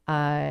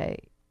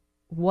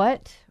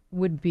 What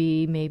would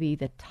be maybe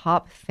the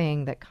top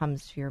thing that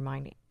comes to your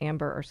mind?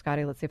 Amber or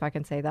Scotty? Let's see if I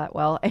can say that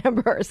well.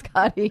 Amber or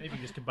Scotty? Maybe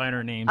just combine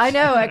our names. I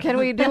know. Can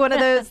we do one of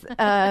those?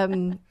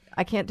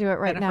 I can't do it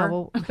right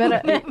now.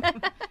 Well,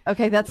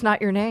 okay, that's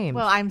not your name.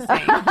 Well, I'm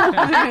saying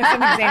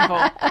an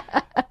example.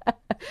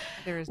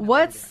 There is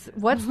what's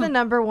the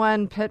number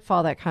one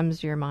pitfall that comes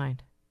to your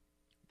mind?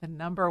 The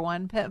number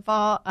one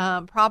pitfall,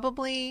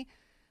 probably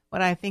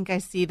what I think I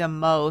see the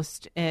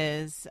most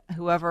is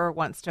whoever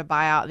wants to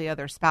buy out the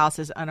other spouse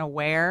is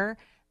unaware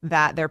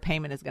that their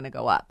payment is going to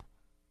go up.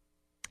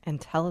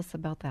 And tell us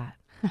about that.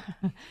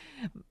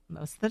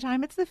 Most of the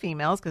time it's the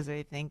females because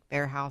they think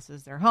their house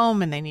is their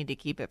home and they need to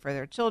keep it for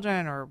their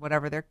children or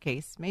whatever their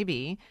case may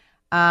be.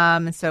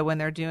 So when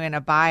they're doing a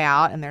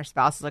buyout and their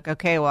spouse is like,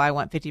 okay, well, I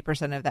want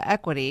 50% of the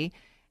equity.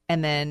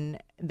 And then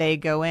they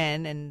go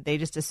in and they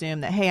just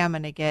assume that, hey, I'm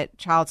going to get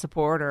child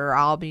support or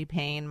I'll be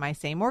paying my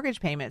same mortgage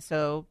payment.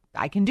 So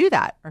I can do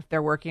that, or if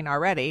they're working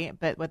already.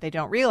 But what they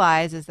don't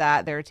realize is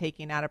that they're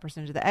taking out a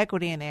percentage of the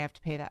equity and they have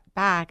to pay that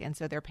back. And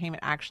so their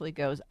payment actually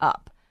goes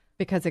up.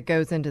 Because it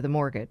goes into the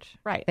mortgage.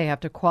 Right. They have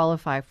to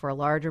qualify for a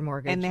larger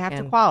mortgage. And they have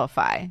to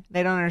qualify.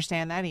 They don't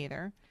understand that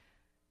either.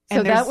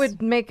 So that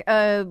would make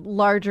a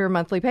larger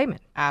monthly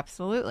payment.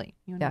 Absolutely.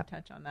 You want to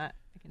touch on that?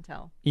 I can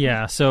tell.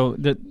 Yeah. So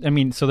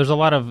there's a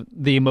lot of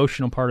the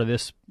emotional part of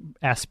this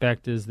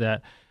aspect is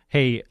that,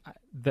 hey,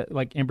 that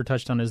like Amber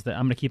touched on is that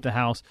I'm going to keep the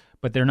house,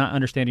 but they're not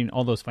understanding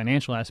all those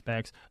financial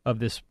aspects of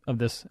this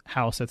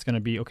house. That's going to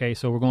be okay.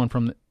 So we're going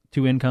from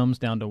 2 incomes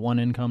down to 1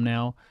 income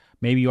now.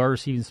 Maybe you are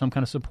receiving some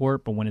kind of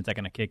support, but when is that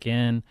going to kick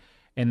in?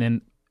 And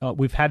then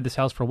we've had this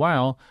house for a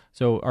while.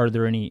 So are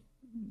there any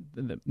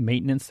the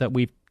maintenance that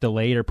we've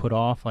delayed or put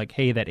off? Like,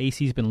 hey, that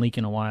AC's been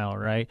leaking a while,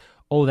 right?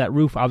 Oh, that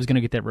roof, I was going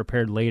to get that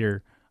repaired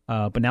later.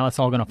 But now it's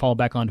all going to fall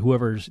back on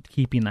whoever's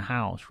keeping the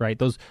house, right?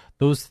 Those,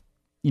 there's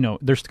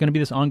going to be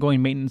this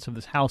ongoing maintenance of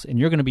this house, and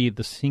you're going to be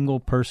the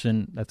single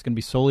person that's going to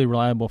be solely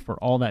reliable for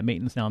all that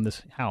maintenance now in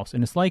this house.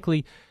 And it's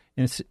likely,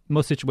 in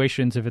most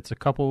situations, if it's a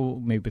couple,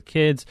 maybe with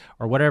kids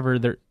or whatever,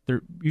 they're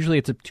usually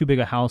it's too big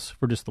a house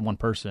for just the one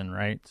person,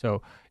 right?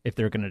 So if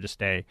they're going to just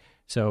stay,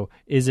 so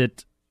is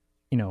it,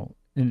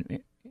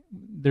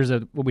 there's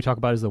what we talk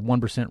about is the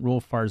 1% rule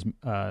as far as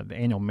the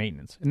annual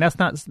maintenance, and that's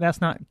not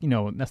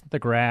the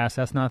grass,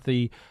 that's not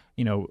the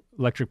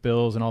electric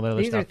bills and all that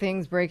other stuff. These are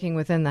things breaking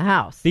within the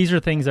house. These are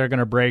things that are going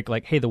to break,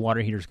 like, hey, the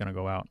water heater's going to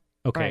go out.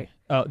 Okay,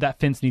 right. That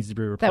fence needs to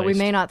be replaced. That we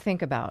may not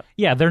think about.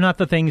 Yeah, they're not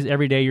the things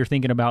every day you're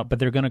thinking about, but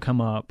they're going to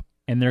come up,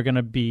 and they're going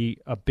to be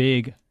a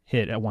big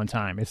hit at one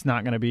time. It's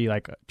not going to be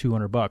like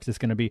 $200. It's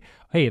going to be,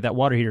 hey, that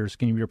water heater's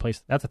going to be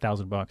replaced. That's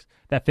 $1,000.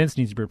 That fence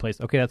needs to be replaced.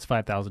 Okay, that's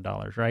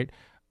 $5,000, right?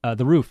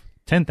 The roof,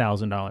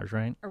 $10,000,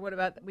 right? Or what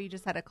about, we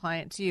just had a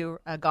client too,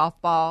 a golf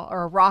ball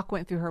or a rock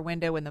went through her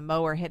window when the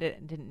mower hit it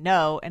and didn't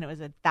know, and it was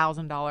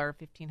 $1,000,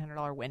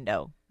 $1,500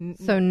 window.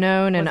 So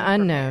known and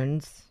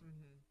unknowns. Mm-hmm.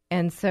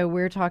 And so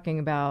we're talking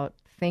about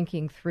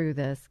thinking through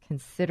this,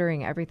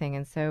 considering everything.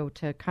 And so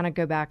to kind of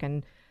go back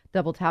and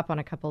double tap on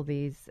a couple of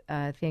these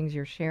things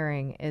you're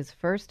sharing is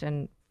first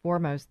and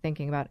foremost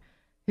thinking about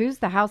who's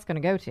the house going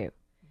to go to.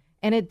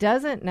 And it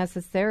doesn't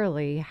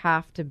necessarily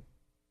have to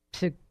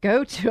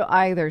go to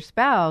either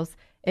spouse.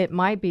 It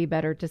might be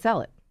better to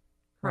sell it,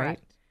 right? Right.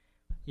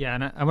 Yeah,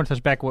 and I want to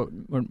touch back what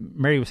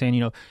Mary was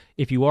saying.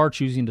 If you are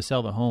choosing to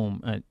sell the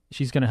home,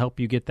 she's going to help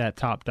you get that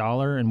top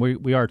dollar, and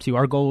we are too.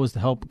 Our goal is to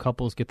help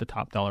couples get the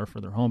top dollar for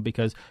their home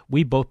because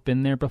we've both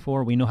been there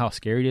before. We know how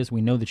scary it is.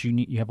 We know that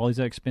you have all these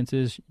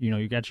expenses.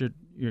 You got you're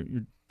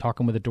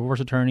talking with the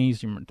divorce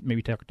attorneys. You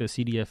maybe talking to a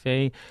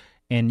CDFA,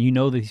 and you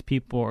know that these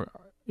people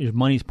your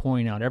money's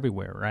pouring out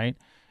everywhere, right?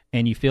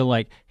 And you feel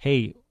like,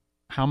 hey,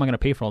 how am I going to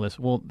pay for all this?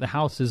 Well, the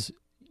house is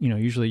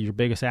usually your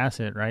biggest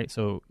asset, right?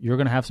 So you're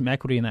going to have some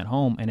equity in that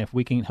home. And if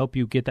we can help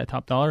you get that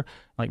top dollar,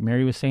 like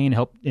Mary was saying,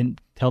 help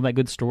and tell that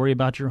good story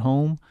about your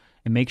home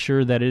and make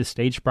sure that it is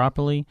staged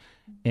properly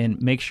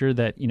and make sure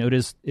that,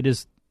 it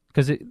is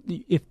because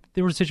if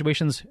there were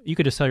situations you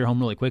could just sell your home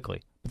really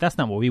quickly, but that's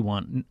not what we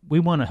want. We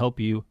want to help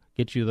you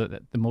get you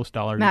the most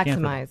dollars you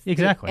can. Maximize.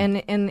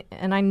 Exactly.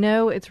 And I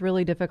know it's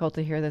really difficult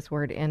to hear this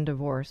word in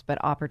divorce,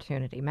 but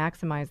opportunity,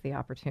 maximize the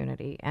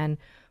opportunity. And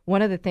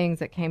one of the things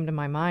that came to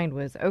my mind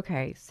was,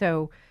 okay,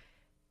 so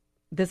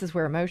this is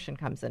where emotion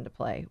comes into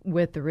play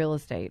with the real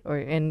estate or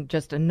in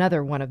just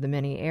another one of the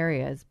many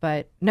areas.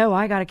 But no,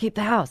 I got to keep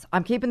the house.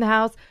 I'm keeping the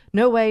house.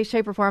 No way,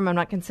 shape or form. I'm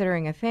not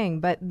considering a thing.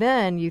 But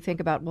then you think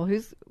about, well,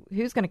 who's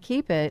going to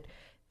keep it?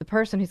 The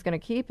person who's going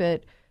to keep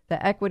it,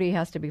 the equity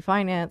has to be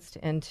financed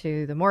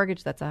into the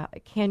mortgage.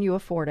 Can you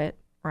afford it,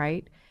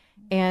 right?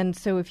 And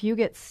so if you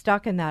get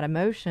stuck in that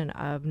emotion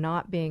of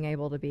not being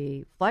able to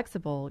be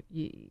flexible,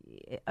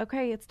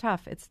 it's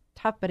tough. It's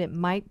tough, but it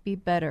might be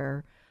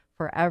better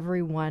for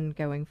everyone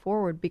going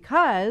forward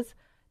because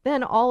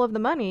then all of the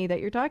money that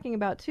you're talking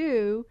about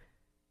too,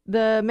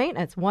 the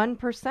maintenance,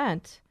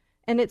 1%.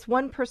 And it's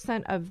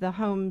 1% of the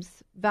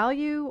home's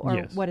value, or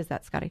yes. What is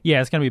that, Scotty?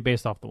 Yeah, it's going to be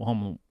based off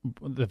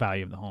the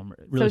value of the home.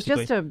 So it's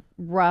just a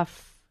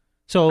rough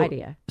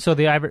idea. So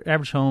the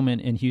average home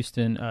in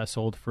Houston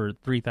sold for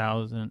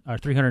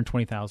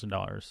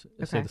 $320,000.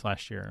 Say this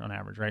last year on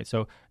average, right?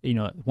 So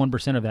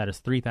 1% of that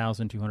is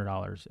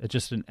 $3,200. It's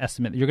just an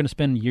estimate. You're going to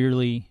spend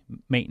yearly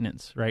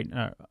maintenance, right?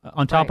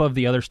 On top of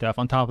the other stuff,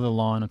 on top of the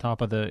lawn, on top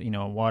of the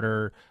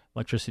water,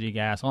 electricity,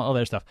 gas, all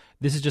that stuff.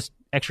 This is just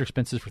extra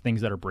expenses for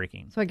things that are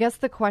breaking. So I guess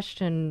the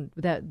question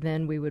that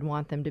then we would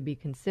want them to be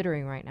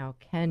considering right now,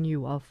 can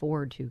you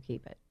afford to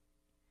keep it?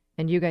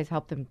 And you guys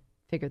help them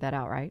figure that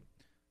out, right?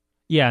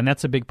 Yeah, and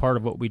that's a big part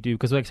of what we do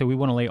because, like I said, we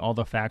want to lay all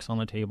the facts on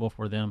the table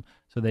for them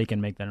so they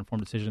can make that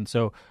informed decision.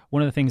 So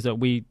one of the things that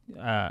we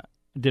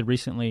did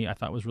recently I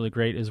thought was really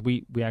great is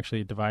we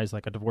actually devised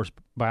like a divorce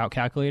buyout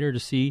calculator to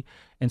see.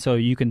 And so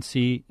you can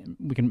see,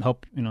 we can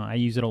help, I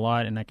use it a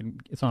lot and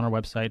it's on our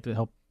website to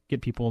help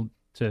get people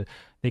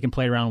they can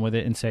play around with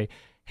it and say,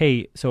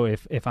 hey, so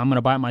if I'm going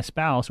to buy my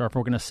spouse, or if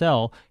we're going to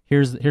sell,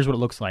 here's what it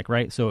looks like,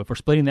 right? So if we're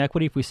splitting the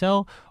equity if we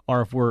sell,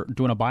 or if we're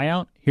doing a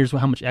buyout, here's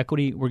how much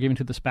equity we're giving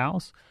to the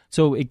spouse.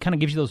 So it kind of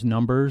gives you those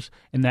numbers,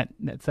 and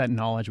that's that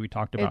knowledge we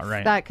talked about, right?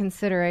 It's that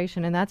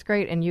consideration, and that's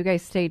great. And you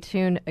guys stay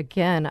tuned.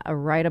 Again, a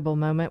writable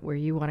moment where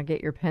you want to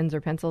get your pens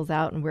or pencils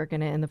out, and we're going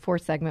to, in the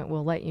fourth segment,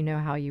 we'll let you know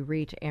how you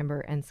reach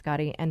Amber and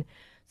Scotty. And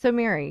so,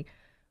 Mary,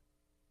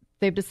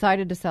 they've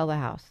decided to sell the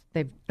house.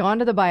 They've gone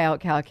to the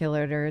buyout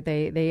calculator.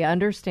 They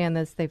understand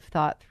this. They've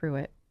thought through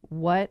it.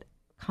 What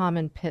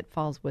common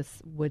pitfalls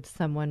would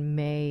someone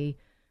may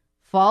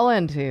fall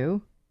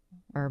into,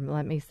 or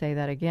let me say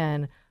that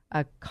again,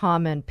 a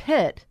common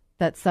pit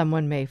that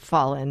someone may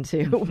fall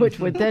into, which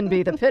would then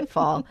be the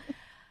pitfall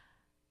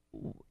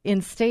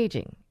in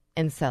staging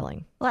and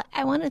selling? Well,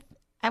 I want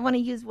to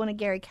use one of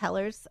Gary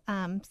Keller's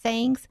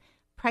sayings: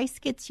 price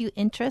gets you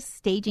interest,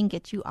 staging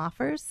gets you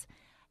offers.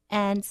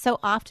 And so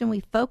often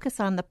we focus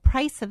on the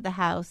price of the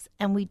house,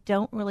 and we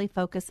don't really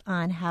focus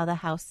on how the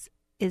house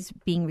is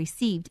being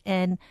received.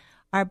 And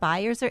our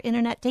buyers are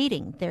internet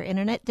dating. They're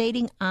internet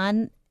dating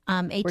on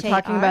HAR. We're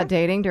talking about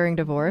dating during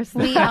divorce?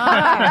 We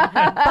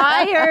are.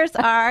 Buyers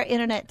are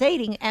internet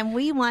dating, and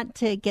we want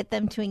to get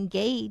them to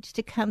engage,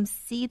 to come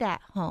see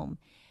that home.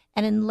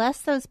 And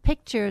unless those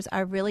pictures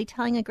are really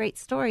telling a great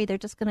story, they're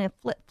just going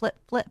to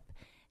flip.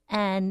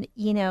 And,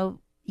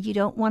 you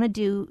don't want to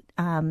do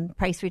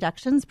price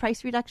reductions.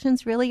 Price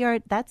reductions really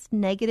that's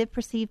negative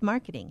perceived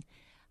marketing.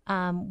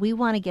 We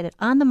want to get it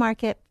on the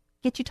market,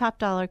 get you top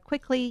dollar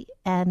quickly,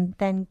 and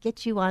then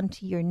get you on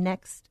to your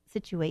next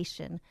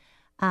situation.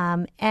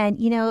 You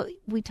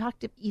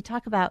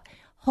talk about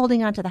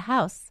holding on to the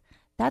house.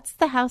 That's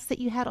the house that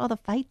you had all the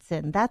fights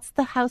in. That's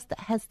the house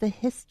that has the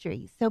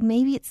history. So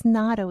maybe it's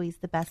not always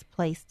the best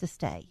place to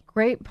stay.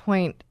 Great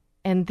point.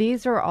 And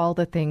these are all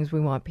the things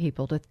we want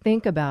people to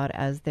think about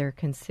as they're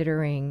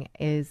considering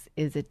is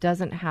it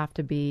doesn't have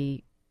to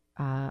be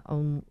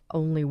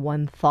only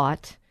one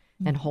thought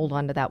and hold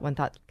on to that one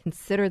thought.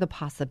 Consider the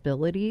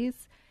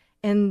possibilities.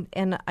 And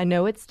I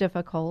know it's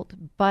difficult,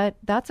 but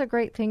that's a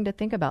great thing to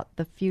think about,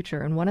 the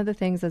future. And one of the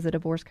things as a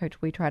divorce coach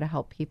we try to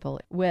help people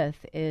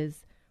with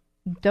is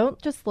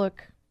don't just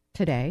look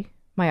today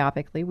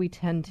myopically. We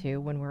tend to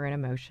when we're in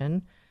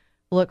emotion.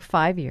 Look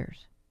 5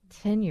 years,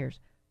 10 years.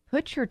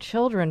 Put your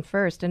children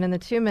first. And in the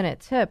 2-minute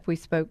tip, we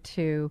spoke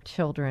to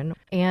children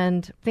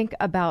and think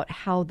about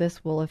how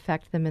this will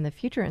affect them in the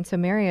future. And so,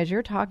 Mary, as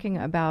you're talking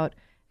about,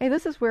 hey,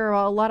 this is where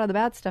a lot of the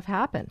bad stuff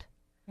happened.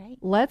 Right.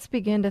 Let's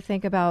begin to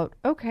think about,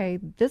 okay,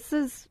 this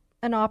is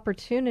an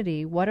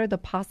opportunity. What are the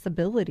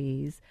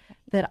possibilities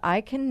that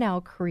I can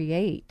now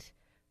create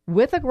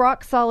with a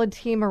rock solid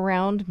team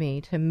around me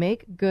to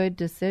make good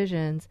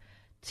decisions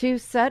to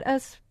set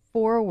us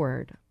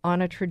forward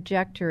on a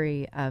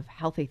trajectory of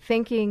healthy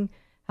thinking,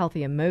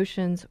 healthy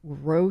emotions,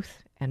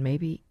 growth, and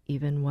maybe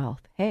even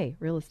wealth. Hey,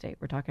 real estate.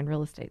 We're talking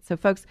real estate. So,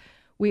 folks,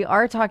 we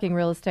are talking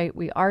real estate.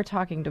 We are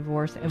talking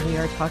divorce, and we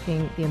are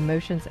talking the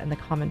emotions and the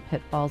common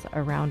pitfalls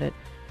around it.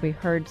 We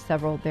heard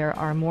several. There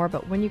are more.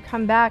 But when you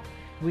come back,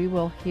 we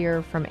will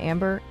hear from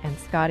Amber and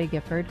Scotty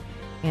Gifford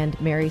and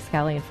Mary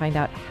Scally and find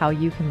out how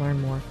you can learn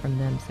more from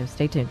them. So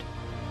stay tuned.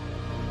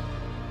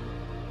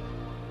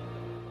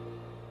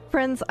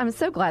 Friends, I'm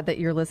so glad that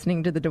you're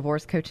listening to the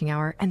Divorce Coaching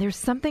Hour, and there's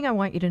something I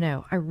want you to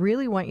know. I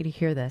really want you to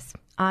hear this.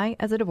 I,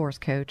 as a divorce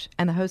coach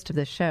and the host of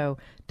this show,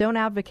 don't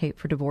advocate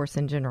for divorce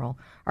in general.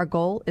 Our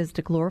goal is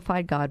to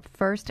glorify God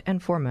first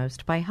and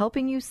foremost by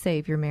helping you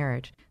save your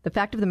marriage. The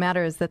fact of the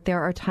matter is that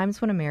there are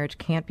times when a marriage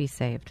can't be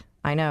saved.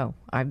 I know,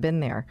 I've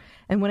been there.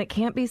 And when it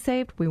can't be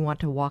saved, we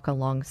want to walk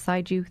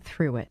alongside you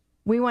through it.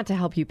 We want to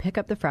help you pick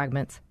up the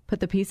fragments,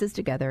 put the pieces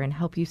together, and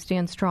help you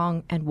stand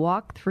strong and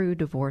walk through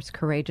divorce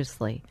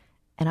courageously.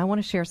 And I want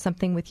to share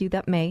something with you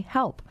that may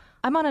help.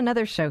 I'm on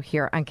another show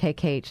here on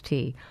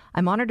KKHT.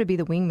 I'm honored to be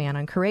the wingman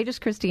on Courageous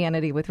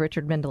Christianity with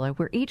Richard Mendelow,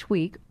 where each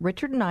week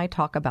Richard and I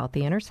talk about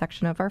the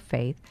intersection of our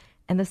faith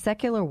and the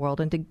secular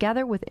world, and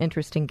together with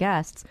interesting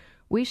guests,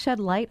 we shed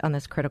light on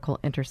this critical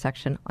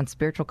intersection, on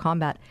spiritual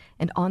combat,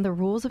 and on the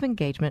rules of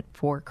engagement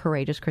for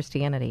Courageous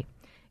Christianity.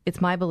 It's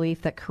my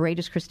belief that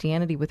Courageous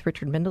Christianity with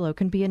Richard Mendelow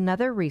can be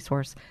another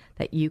resource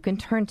that you can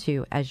turn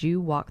to as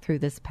you walk through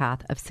this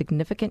path of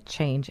significant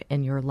change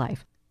in your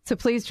life. So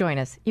please join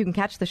us. You can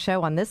catch the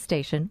show on this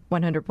station,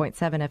 100.7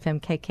 FM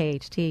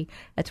KKHT,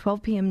 at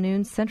 12 p.m.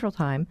 noon Central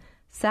Time,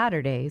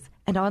 Saturdays,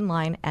 and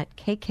online at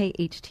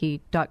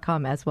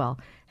kkht.com as well.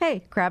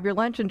 Hey, grab your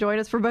lunch and join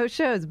us for both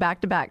shows,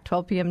 back-to-back,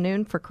 12 p.m.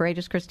 noon for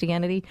Courageous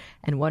Christianity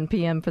and 1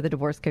 p.m. for the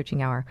Divorce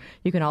Coaching Hour.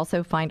 You can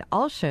also find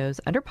all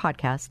shows under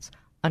podcasts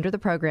under the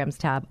Programs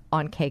tab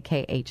on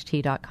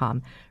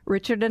kkht.com.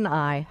 Richard and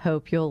I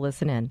hope you'll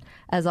listen in.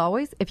 As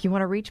always, if you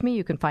want to reach me,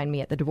 you can find me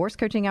at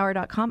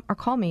thedivorcecoachinghour.com or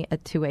call me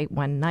at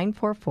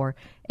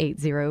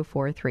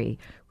 281-944-8043.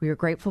 We are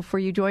grateful for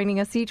you joining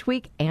us each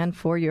week and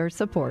for your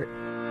support.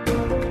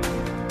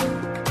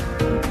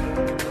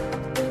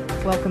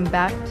 Welcome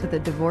back to the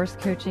Divorce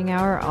Coaching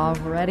Hour.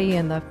 Already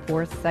in the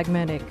fourth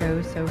segment, it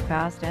goes so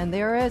fast, and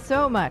there is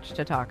so much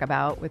to talk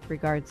about with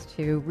regards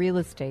to real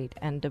estate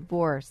and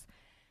divorce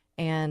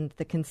and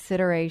the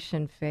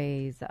consideration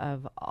phase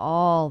of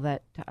all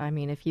that. I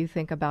mean, if you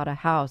think about a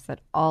house,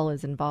 that all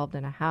is involved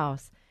in a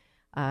house,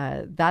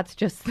 that's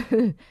just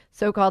the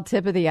so-called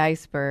tip of the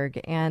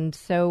iceberg. And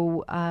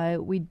so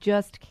we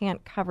just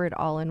can't cover it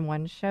all in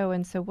one show.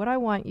 And so what I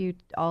want you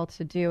all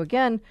to do,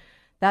 again,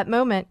 that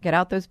moment, get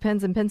out those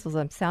pens and pencils.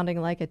 I'm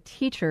sounding like a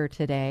teacher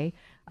today.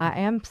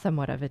 I am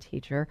somewhat of a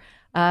teacher.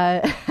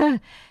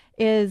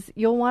 Is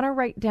you'll want to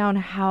write down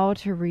how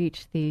to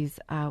reach these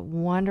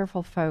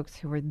wonderful folks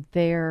who are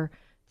there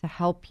to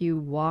help you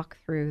walk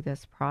through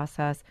this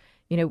process,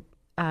 to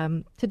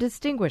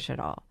distinguish it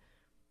all.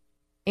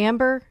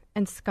 Amber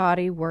and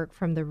Scotty work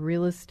from the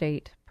real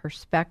estate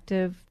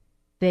perspective.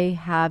 They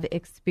have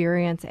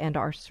experience and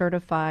are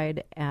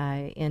certified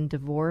in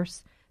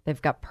divorce. They've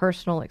got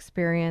personal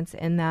experience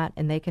in that,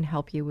 and they can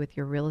help you with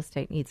your real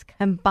estate needs.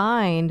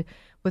 Combined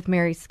with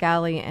Mary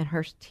Scally and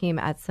her team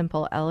at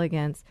Simple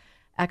Elegance,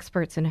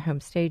 experts in home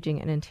staging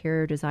and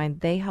interior design,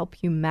 they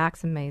help you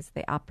maximize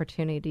the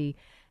opportunity.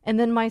 And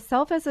then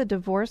myself as a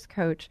divorce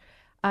coach,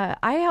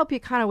 I help you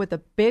kind of with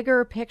the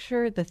bigger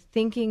picture, the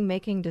thinking,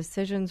 making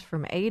decisions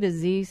from A to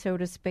Z, so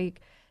to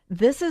speak.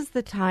 This is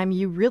the time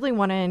you really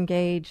want to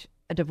engage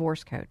a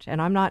divorce coach. And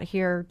I'm not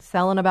here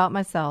selling about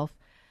myself,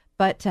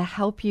 but to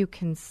help you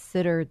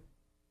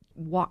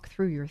walk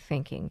through your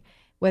thinking.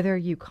 Whether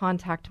you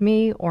contact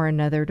me or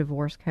another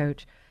divorce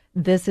coach,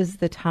 this is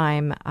the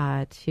time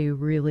to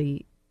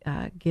really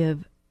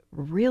give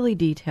really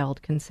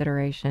detailed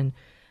consideration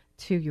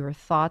to your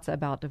thoughts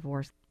about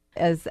divorce.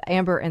 As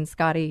Amber and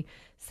Scotty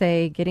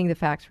say, getting the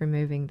facts,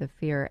 removing the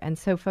fear. And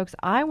so, folks,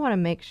 I want to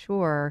make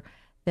sure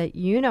that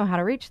you know how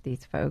to reach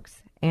these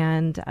folks.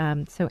 And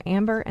so,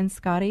 Amber and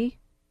Scotty,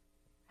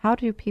 how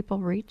do people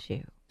reach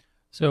you?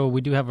 So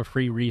we do have a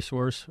free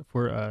resource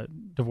for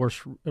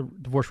divorce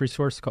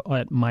resource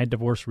at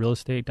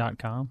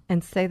mydivorcerealestate.com.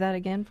 And say that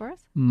again for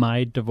us.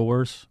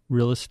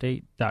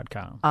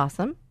 mydivorcerealestate.com.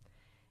 Awesome.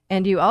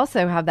 And you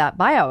also have that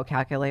buyout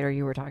calculator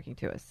you were talking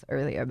to us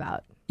earlier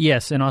about.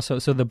 Yes, and also,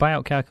 so the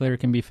buyout calculator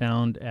can be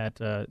found at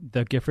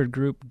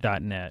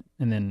thegiffordgroup.net,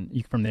 and then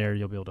from there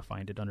you'll be able to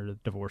find it under the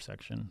divorce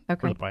section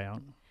for the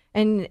buyout.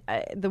 And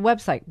the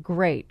website,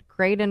 great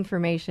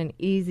information,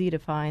 easy to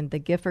find,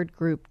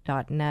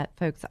 thegiffordgroup.net.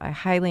 Folks, I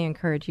highly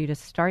encourage you to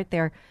start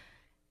there.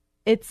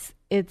 It's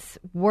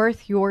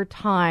worth your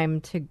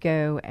time to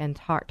go and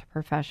talk to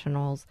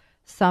professionals.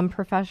 Some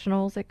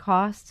professionals it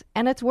costs,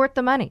 and it's worth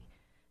the money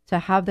to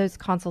have those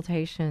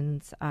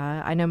consultations.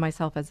 I know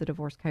myself as a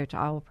divorce coach,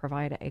 I will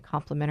provide a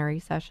complimentary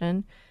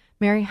session.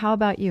 Mary, how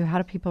about you? How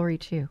do people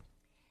reach you?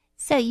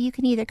 So you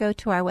can either go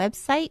to our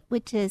website,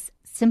 which is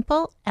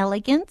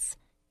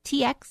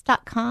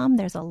simpleelegancetx.com.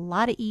 There's a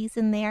lot of E's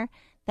in there.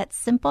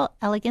 That's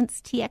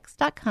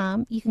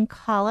simpleelegancetx.com. You can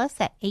call us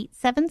at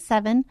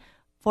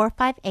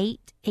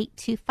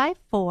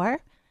 877-458-8254,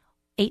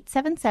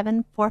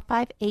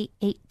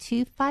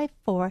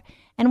 877-458-8254.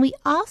 And we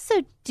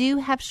also do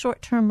have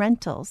short-term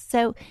rentals.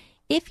 So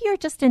if you're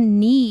just in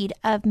need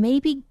of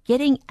maybe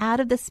getting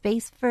out of the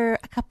space for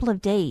a couple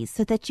of days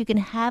so that you can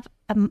have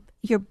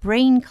your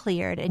brain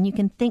cleared and you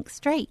can think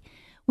straight,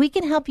 we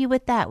can help you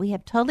with that. We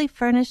have totally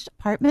furnished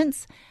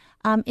apartments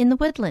in the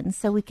Woodlands,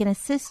 so we can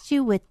assist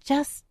you with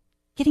just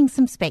getting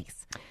some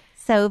space.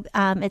 So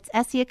it's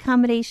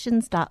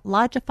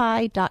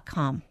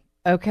seaccommodations.lodgify.com.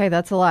 Okay,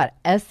 that's a lot.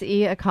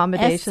 SE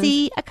Accommodations.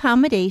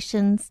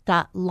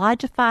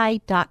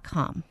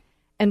 seaccommodations.lodgify.com.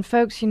 And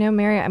folks,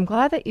 Mary, I'm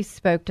glad that you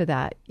spoke to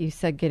that. You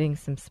said getting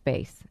some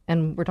space.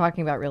 And we're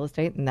talking about real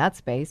estate and that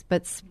space,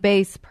 but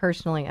space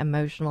personally,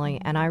 emotionally.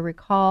 And I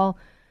recall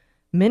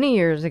many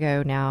years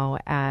ago now,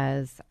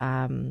 as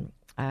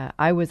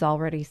I was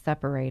already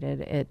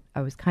separated,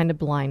 I was kind of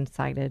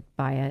blindsided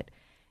by it.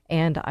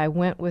 And I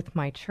went with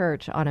my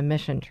church on a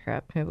mission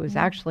trip. It was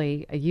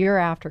actually a year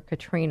after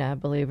Katrina,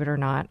 believe it or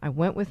not. I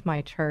went with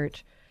my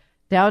church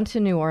down to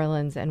New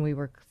Orleans, and we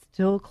were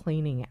still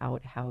cleaning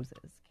out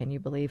houses. Can you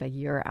believe a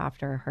year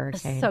after a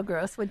hurricane? It's so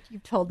gross what you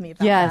told me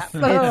about that. Yes,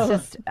 it's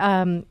just,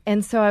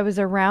 and so I was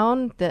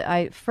around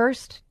I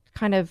first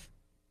kind of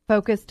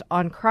focused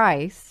on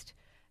Christ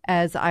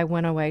as I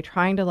went away,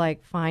 trying to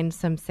find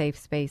some safe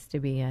space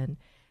to be in.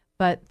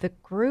 But the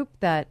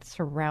group that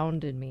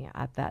surrounded me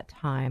at that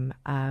time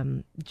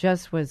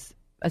just was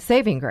a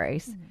saving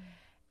grace. Mm-hmm.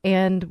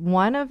 And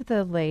one of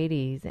the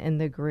ladies in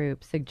the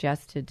group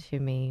suggested to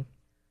me,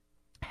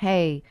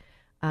 hey,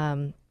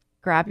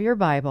 grab your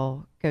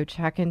Bible, go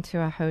check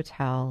into a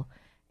hotel,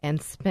 and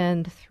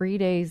spend 3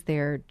 days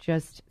there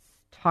just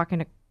talking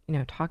to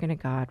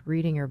God,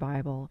 reading your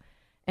Bible.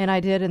 And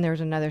I did, and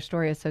there's another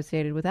story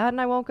associated with that, and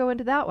I won't go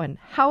into that one.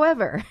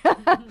 However,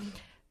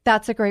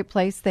 that's a great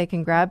place. They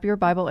can grab your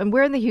Bible. And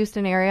we're in the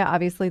Houston area.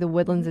 Obviously, the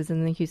Woodlands is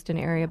in the Houston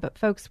area. But,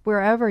 folks,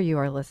 wherever you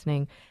are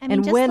listening,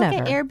 and just whenever.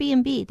 Look at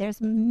Airbnb.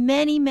 There's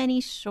many, many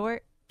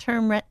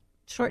short-term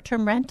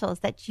rentals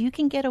that you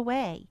can get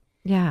away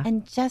Yeah.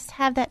 And just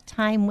have that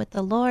time with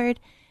the Lord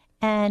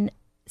and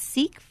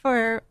seek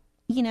for,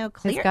 His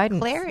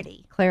guidance.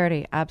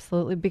 Clarity,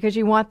 absolutely, because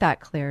you want that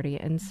clarity.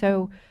 And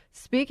so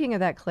speaking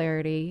of that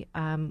clarity,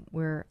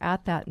 we're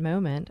at that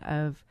moment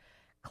of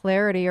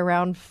clarity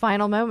around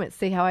final moments.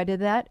 See how I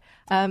did that?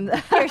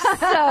 You're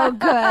so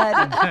good.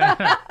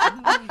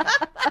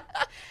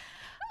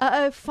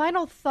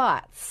 Final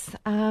thoughts.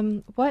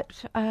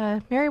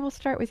 Mary, we'll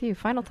start with you.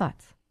 Final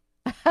thoughts.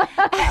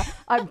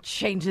 I'm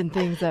changing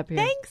things up here.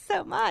 Thanks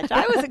so much.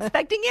 I was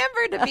expecting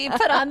Amber to be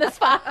put on the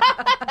spot.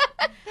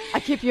 I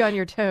keep you on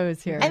your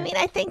toes here. I mean,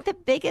 I think the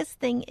biggest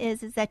thing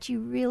is that you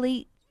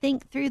really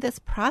think through this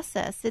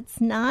process. It's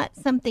not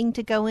something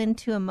to go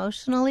into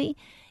emotionally.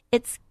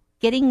 It's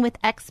getting with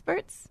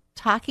experts,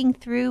 talking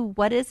through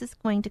what is this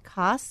going to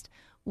cost?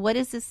 What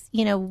is this,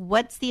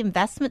 what's the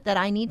investment that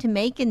I need to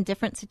make in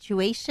different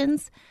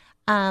situations?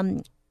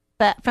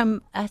 But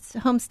from a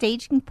home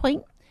staging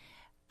point,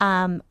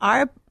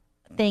 our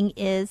thing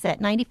is that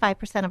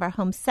 95% of our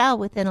homes sell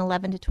within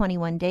 11 to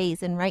 21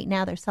 days. And right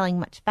now they're selling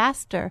much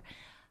faster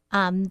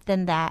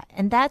than that.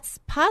 And that's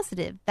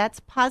positive. That's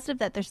positive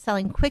that they're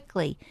selling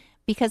quickly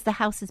because the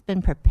house has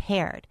been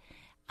prepared.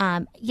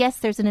 Yes,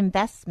 there's an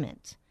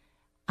investment.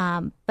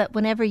 But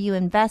whenever you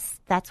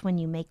invest, that's when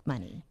you make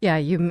money. Yeah,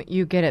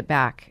 you get it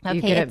back. Okay,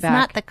 you get it it's back.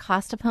 not the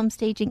cost of home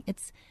staging.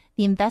 It's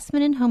the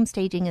investment in home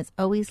staging is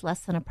always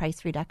less than a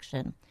price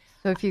reduction.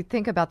 So if you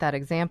think about that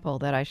example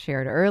that I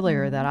shared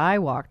earlier that I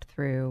walked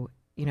through,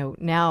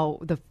 now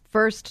the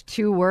first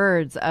two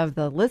words of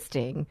the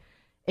listing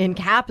in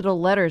capital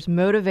letters,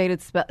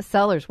 motivated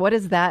sellers. What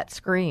does that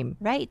scream?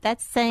 Right.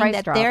 That's saying Price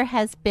that drop. there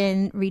has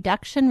been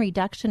reduction.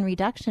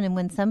 And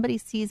when somebody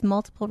sees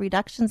multiple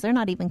reductions, they're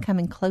not even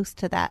coming close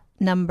to that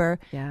number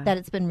that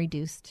it's been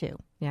reduced to.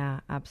 Yeah,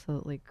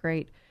 absolutely.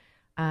 Great.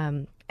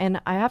 And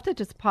I have to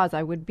just pause.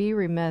 I would be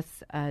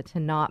remiss to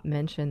not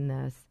mention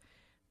this.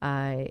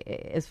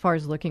 As far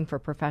as looking for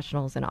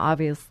professionals, and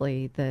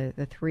obviously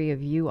the three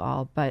of you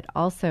all, but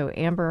also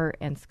Amber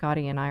and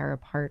Scotty and I are a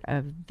part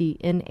of the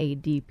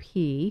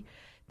NADP,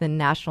 the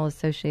National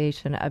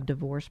Association of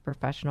Divorce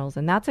Professionals,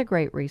 and that's a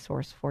great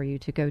resource for you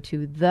to go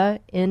to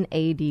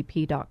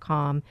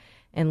thenadp.com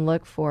and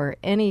look for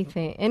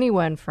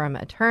anyone from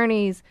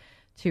attorneys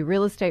to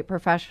real estate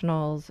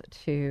professionals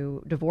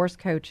to divorce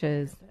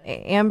coaches.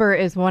 Amber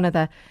is one of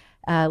the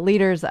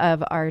leaders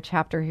of our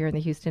chapter here in the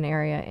Houston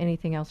area.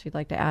 Anything else you'd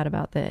like to add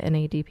about the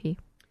NADP?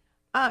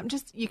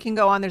 Just you can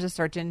go on. There's a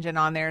search engine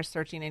on there,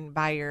 searching in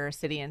by your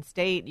city and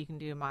state. You can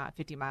do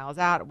 50 miles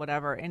out,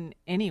 whatever, in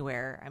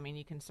anywhere. I mean,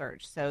 you can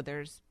search. So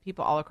there's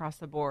people all across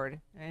the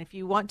board. And if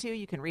you want to,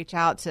 you can reach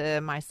out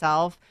to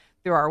myself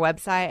through our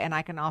website, and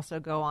I can also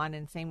go on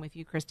and same with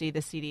you, Christy,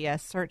 the CDS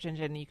search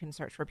engine. You can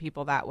search for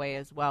people that way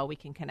as well. We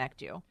can connect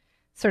you.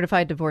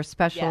 Certified divorce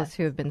specialists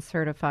who have been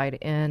certified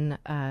in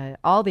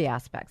all the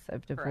aspects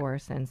of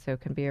divorce. Correct. And so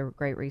can be a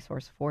great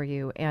resource for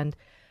you. And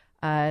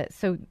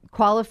so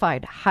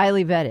qualified,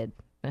 highly vetted.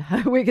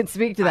 We can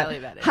speak to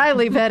that.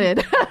 Highly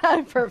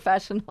vetted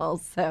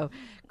professionals. So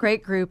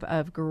great group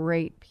of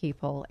great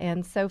people.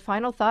 And so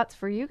final thoughts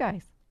for you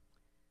guys.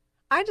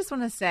 I just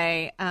want to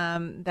say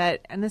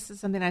that, and this is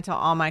something I tell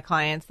all my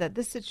clients, that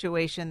this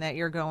situation that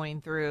you're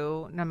going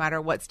through, no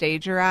matter what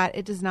stage you're at,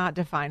 it does not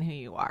define who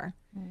you are.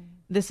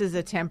 This is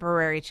a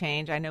temporary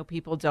change. I know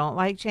people don't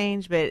like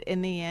change, but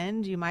in the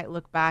end, you might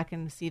look back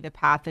and see the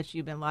path that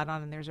you've been led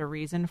on, and there's a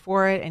reason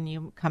for it, and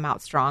you come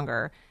out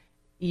stronger.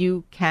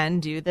 You can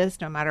do this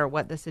no matter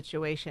what the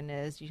situation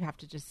is. You have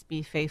to just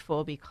be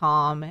faithful, be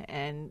calm,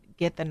 and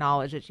get the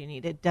knowledge that you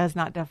need. It does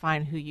not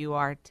define who you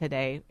are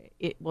today.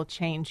 It will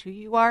change who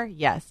you are,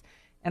 yes,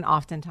 and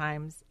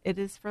oftentimes it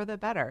is for the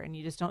better, and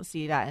you just don't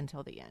see that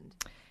until the end.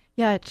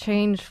 Yeah,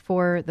 change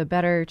for the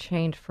better,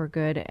 change for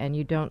good, and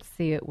you don't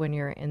see it when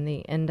you're in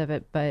the end of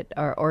it,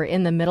 or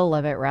in the middle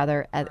of it,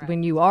 rather.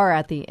 When you are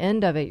at the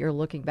end of it, you're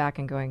looking back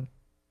and going,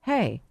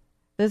 hey,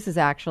 this is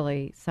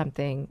actually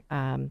something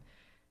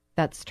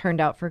that's turned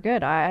out for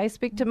good. I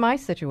speak to my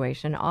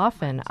situation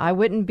often. I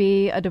wouldn't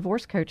be a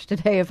divorce coach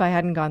today if I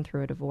hadn't gone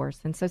through a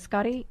divorce. And so,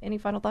 Scotty, any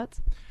final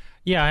thoughts?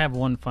 Yeah, I have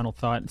one final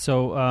thought.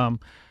 So, a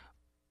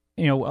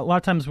lot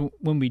of times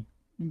when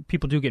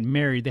people do get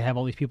married, they have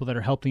all these people that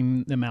are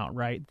helping them out,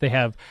 right? They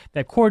have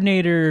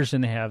coordinators,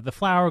 and they have the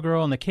flower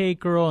girl and the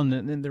cake girl, and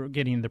then they're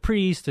getting the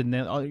priest, and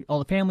then all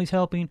the families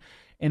helping.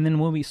 And then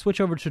when we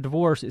switch over to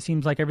divorce, it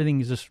seems like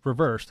everything is just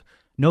reversed.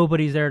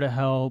 Nobody's there to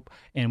help,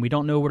 and we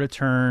don't know where to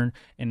turn,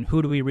 and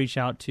who do we reach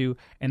out to?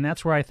 And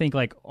that's where I think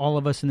like all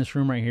of us in this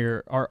room right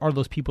here are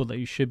those people that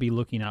you should be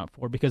looking out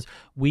for, because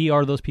we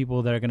are those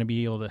people that are going to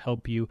be able to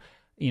help you.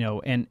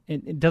 And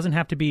it doesn't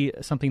have to be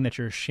something that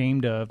you're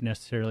ashamed of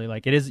necessarily.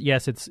 Like it is,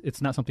 yes,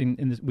 it's not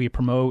something we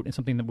promote and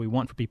something that we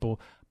want for people,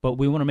 but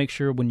we want to make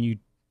sure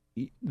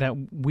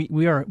that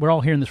we're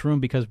all here in this room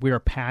because we are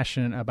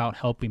passionate about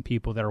helping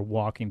people that are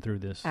walking through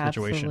this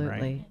situation,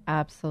 right?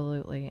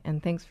 Absolutely.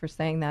 And thanks for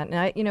saying that.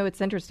 And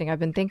it's interesting. I've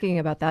been thinking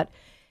about that.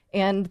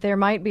 And there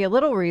might be a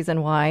little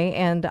reason why,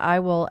 and I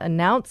will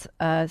announce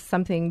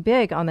something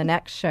big on the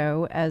next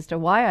show as to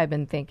why I've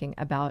been thinking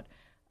about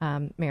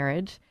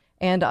marriage.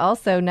 And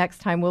also next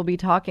time we'll be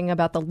talking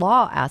about the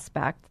law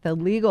aspect, the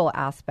legal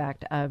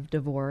aspect of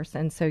divorce.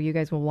 And so you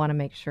guys will want to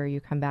make sure you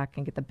come back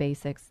and get the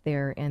basics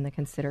there in the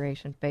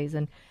consideration phase.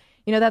 And,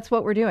 that's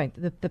what we're doing.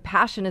 The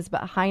passion is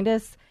behind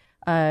us.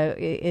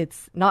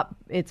 It's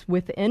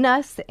within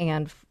us,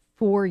 and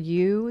for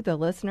you, the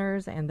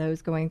listeners, and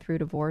those going through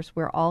divorce,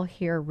 we're all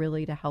here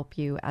really to help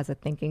you as a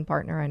thinking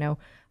partner. I know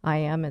I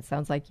am. It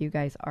sounds like you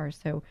guys are.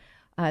 So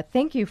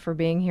thank you for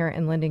being here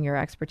and lending your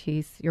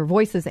expertise, your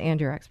voices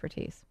and your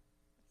expertise.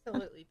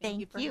 Absolutely. Thank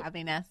you for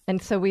having us.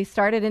 And so we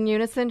started in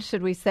unison.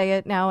 Should we say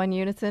it now in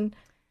unison?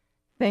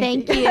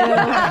 Thank you.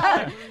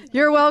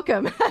 You're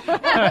welcome.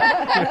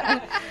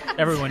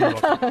 Everyone, you're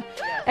welcome.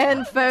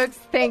 And folks,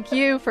 thank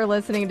you for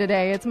listening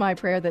today. It's my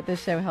prayer that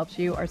this show helps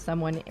you or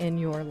someone in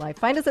your life.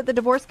 Find us at the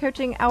Divorce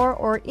Coaching Hour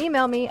or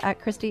email me at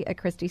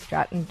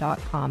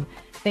Christy@ChristyStratton.com.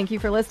 Thank you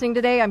for listening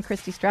today. I'm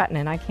Christy Stratton,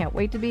 and I can't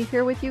wait to be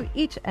here with you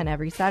each and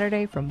every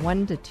Saturday from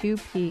 1 to 2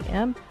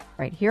 p.m.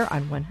 right here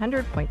on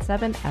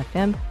 100.7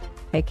 FM,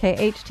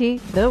 KKHT,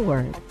 The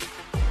Word.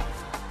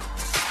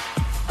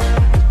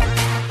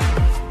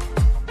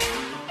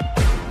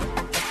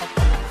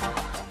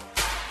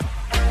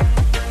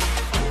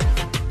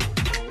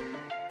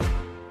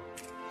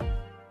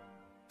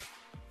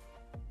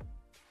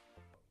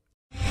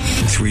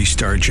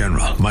 Three-star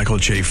General Michael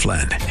J.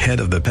 Flynn,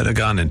 head of the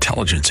Pentagon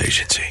Intelligence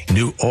Agency,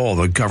 knew all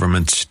the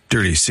government's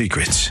dirty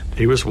secrets.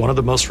 He was one of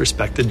the most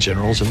respected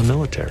generals in the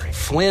military.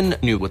 Flynn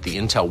knew what the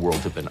intel world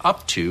had been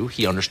up to.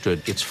 He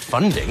understood its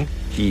funding.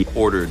 He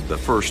ordered the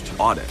first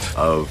audit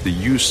of the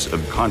use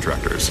of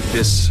contractors.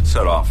 This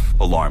set off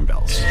alarm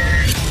bells.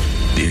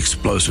 The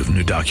explosive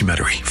new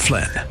documentary,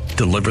 Flynn,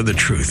 Deliver the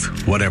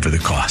Truth, Whatever the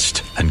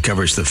Cost,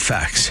 uncovers the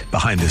facts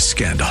behind this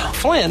scandal.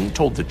 Flynn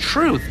told the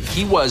truth.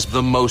 He was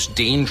the most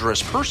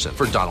dangerous person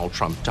for Donald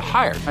Trump to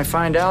hire. I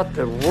find out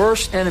the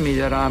worst enemy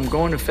that I'm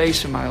going to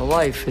face in my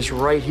life is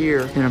right here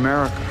in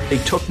America. They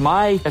took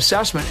my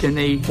assessment and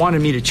they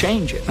wanted me to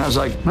change it. And I was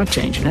like, I'm not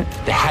changing it.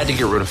 They had to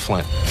get rid of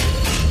Flynn.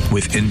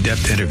 With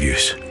in-depth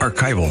interviews,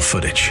 archival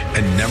footage,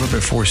 and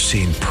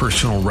never-before-seen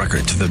personal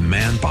records of the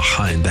man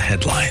behind the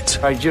headlines.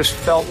 I just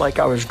felt like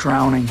I was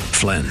drowning.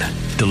 Flynn,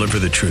 Deliver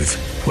the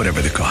Truth,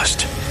 Whatever the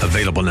Cost.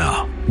 Available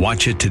now.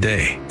 Watch it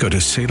today. Go to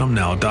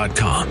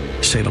salemnow.com.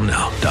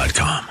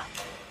 salemnow.com.